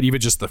 but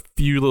even just the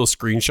few little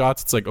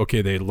screenshots, it's like,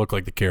 okay, they look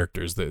like the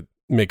characters. That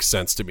makes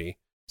sense to me.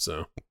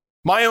 So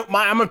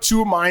I'm of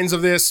two minds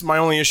of this. My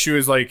only issue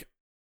is like,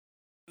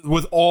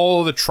 with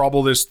all the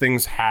trouble this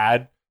thing's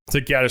had to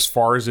get as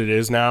far as it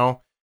is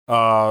now,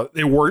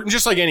 it works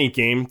just like any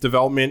game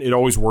development. It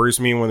always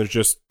worries me when there's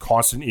just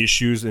constant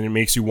issues, and it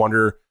makes you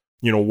wonder,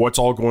 what's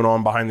all going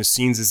on behind the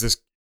scenes. Is this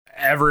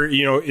ever,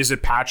 is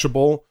it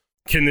patchable?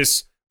 Can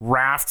this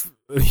raft,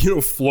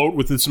 float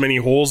with this many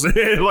holes in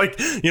it? Like,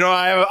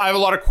 I have a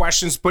lot of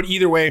questions, but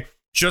either way,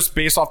 just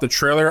based off the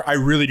trailer, I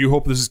really do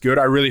hope this is good.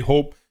 I really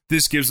hope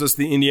this gives us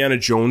the Indiana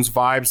Jones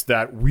vibes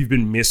that we've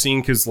been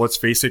missing, because let's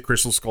face it,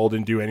 Crystal Skull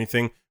didn't do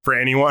anything for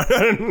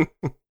anyone.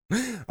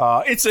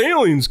 It's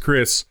aliens,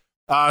 Chris.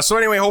 So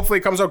anyway, hopefully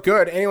it comes out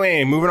good.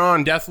 Anyway, moving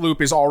on.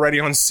 Deathloop is already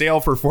on sale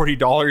for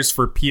 $40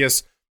 for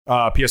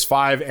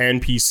PS5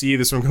 and PC.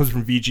 This one comes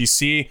from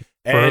VGC.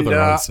 Further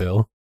on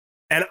sale.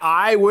 And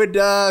I would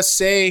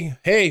say,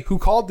 hey, who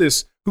called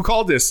this? Who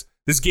called this?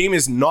 this game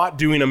is not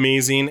doing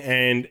amazing,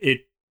 and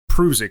it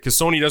proves it because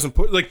Sony doesn't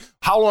put, like,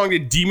 how long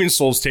did Demon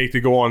Souls take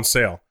to go on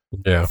sale?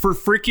 Yeah. For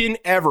freaking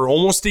ever,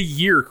 almost a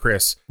year,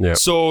 Chris. Yeah.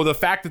 So the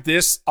fact that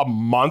this a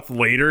month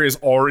later is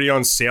already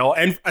on sale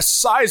and a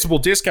sizable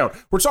discount.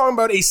 We're talking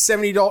about a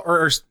 $70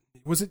 or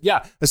was it?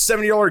 Yeah, a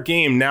 $70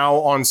 game now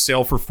on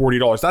sale for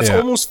 $40. That's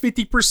almost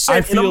 50% I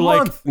in a feel like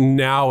month.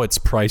 now it's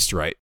priced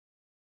right.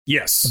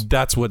 Yes.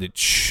 That's what it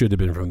should have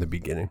been from the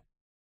beginning.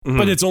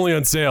 But it's only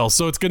on sale,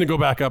 so it's going to go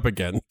back up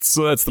again.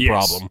 So that's the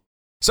problem.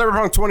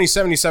 Cyberpunk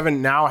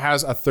 2077 now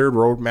has a third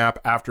roadmap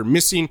after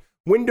missing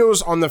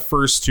Windows on the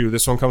first two.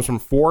 This one comes from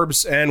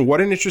Forbes, and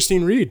what an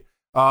interesting read.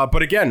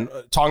 But again,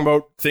 talking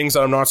about things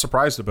that I'm not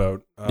surprised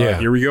about.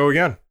 Here we go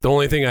again. The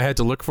only thing I had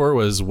to look for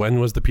was when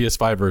was the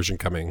PS5 version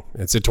coming.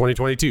 It's in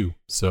 2022,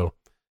 so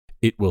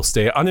it will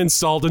stay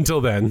uninstalled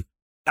until then.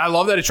 I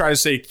love that it tried to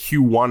say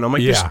Q1. I'm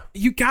like,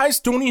 you guys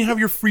don't even have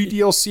your free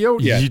DLC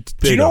out yet.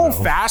 Do you know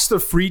how fast the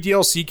free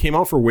DLC came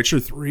out for Witcher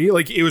 3?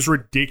 Like, it was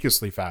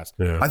ridiculously fast.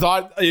 Yeah. I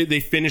thought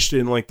they finished it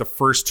in like the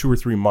first 2 or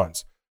 3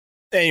 months.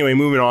 Anyway,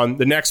 moving on.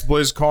 The next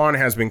BlizzCon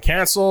has been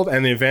canceled,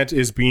 and the event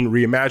is being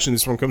reimagined.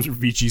 This one comes from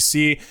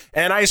VGC,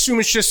 and I assume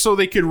it's just so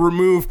they could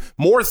remove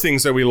more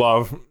things that we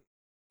love.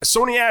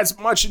 Sony adds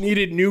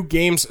much-needed new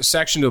games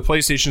section to the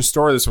PlayStation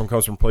Store. This one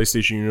comes from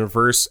PlayStation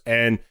Universe,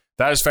 and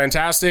that is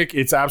fantastic.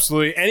 It's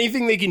absolutely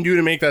anything they can do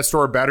to make that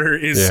store better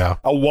is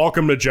a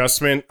welcome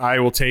adjustment. I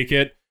will take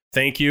it.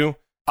 Thank you.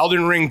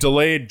 Elden Ring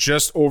delayed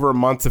just over a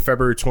month to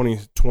February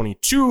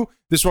 2022.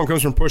 This one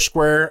comes from Push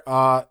Square.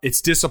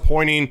 It's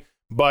disappointing,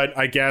 but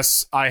I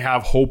guess I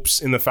have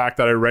hopes in the fact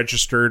that I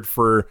registered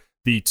for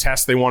the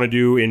test they want to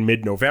do in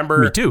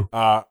mid-November. Me too.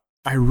 I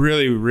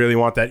really, really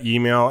want that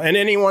email. And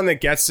anyone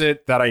that gets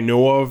it that I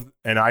know of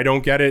and I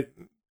don't get it,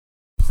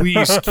 please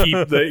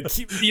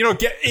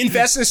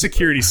invest in a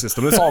security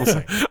system. That's all I'm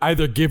saying.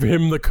 Either give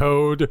him the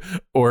code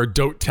or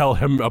don't tell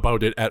him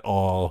about it at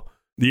all.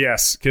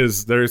 Yes,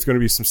 because there's going to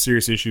be some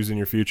serious issues in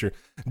your future.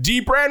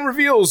 D-Brand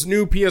reveals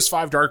new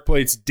PS5 dark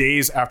plates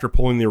days after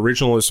pulling the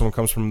original. This one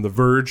comes from The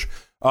Verge.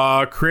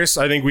 Chris,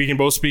 I think we can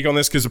both speak on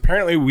this because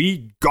apparently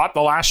we got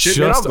the last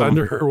shipment just of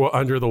them.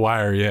 under the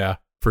wire. Yeah,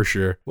 for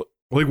sure.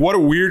 Like, what a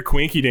weird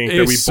quinky dink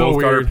that we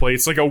both got our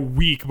plates like a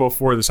week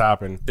before this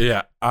happened.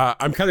 Yeah,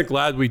 I'm kind of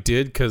glad we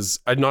did because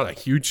I'm not a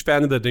huge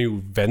fan of the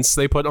new vents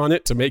they put on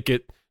it to make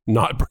it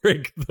not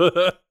break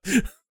the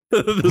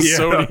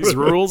Sony's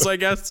rules, I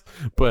guess.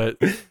 But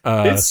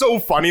it's so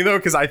funny, though,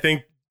 because I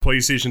think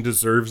PlayStation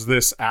deserves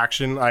this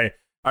action. I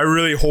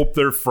really hope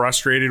they're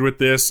frustrated with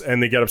this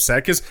and they get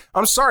upset because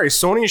I'm sorry,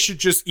 Sony should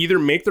just either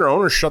make their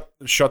own or shut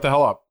the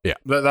hell up. Yeah,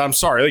 I'm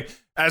sorry. Like,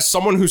 as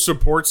someone who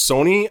supports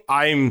Sony,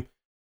 I'm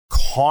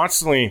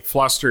constantly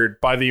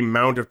flustered by the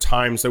amount of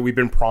times that we've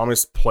been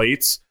promised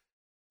plates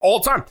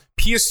all the time.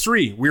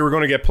 PS3, we were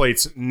going to get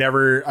plates.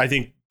 Never, I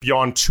think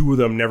beyond 2 of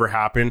them never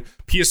happened.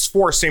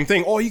 PS4, same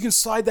thing. Oh, you can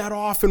slide that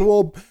off and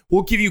we'll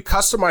give you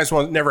customized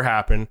ones. Never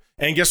happened.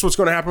 And guess what's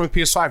going to happen with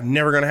PS5?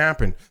 Never going to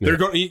happen. Yeah. They're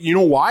going. You know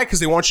why? Because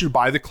they want you to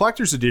buy the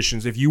collector's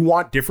editions. If you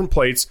want different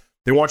plates,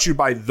 they want you to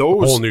buy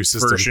those whole new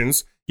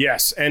versions.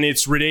 Yes, and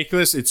it's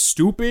ridiculous. It's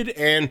stupid,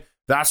 and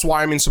that's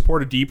why I'm in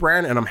support of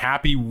D-Brand, and I'm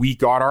happy we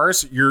got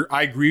ours.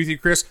 I agree with you,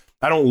 Chris.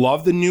 I don't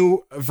love the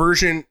new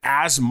version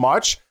as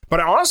much, but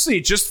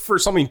honestly, just for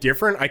something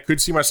different, I could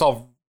see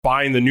myself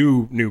buying the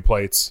new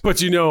plates.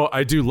 But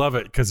I do love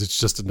it because it's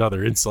just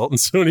another insult in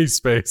Sony's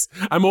space.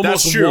 I'm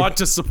almost want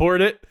to support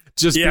it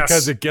just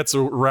because it gets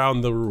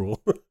around the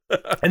rule.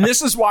 And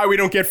this is why we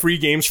don't get free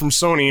games from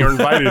Sony or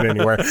invited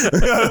anywhere.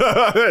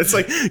 It's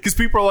like, because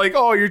people are like,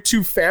 oh, you're too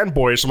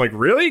fanboyish. I'm like,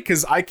 really?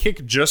 Because I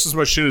kick just as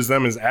much shit as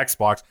them as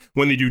Xbox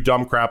when they do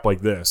dumb crap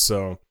like this.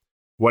 So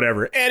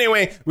whatever.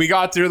 Anyway, we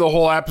got through the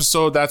whole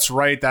episode. That's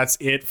right. That's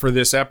it for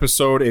this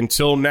episode.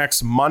 Until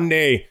next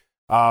Monday,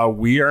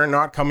 we are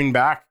not coming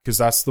back because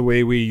that's the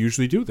way we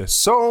usually do this.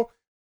 So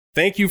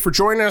thank you for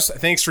joining us.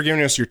 Thanks for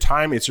giving us your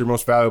time. It's your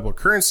most valuable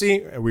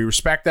currency. We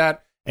respect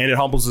that. And it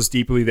humbles us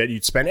deeply that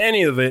you'd spend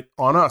any of it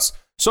on us.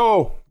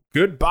 So,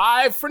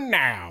 goodbye for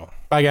now.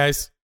 Bye,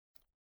 guys.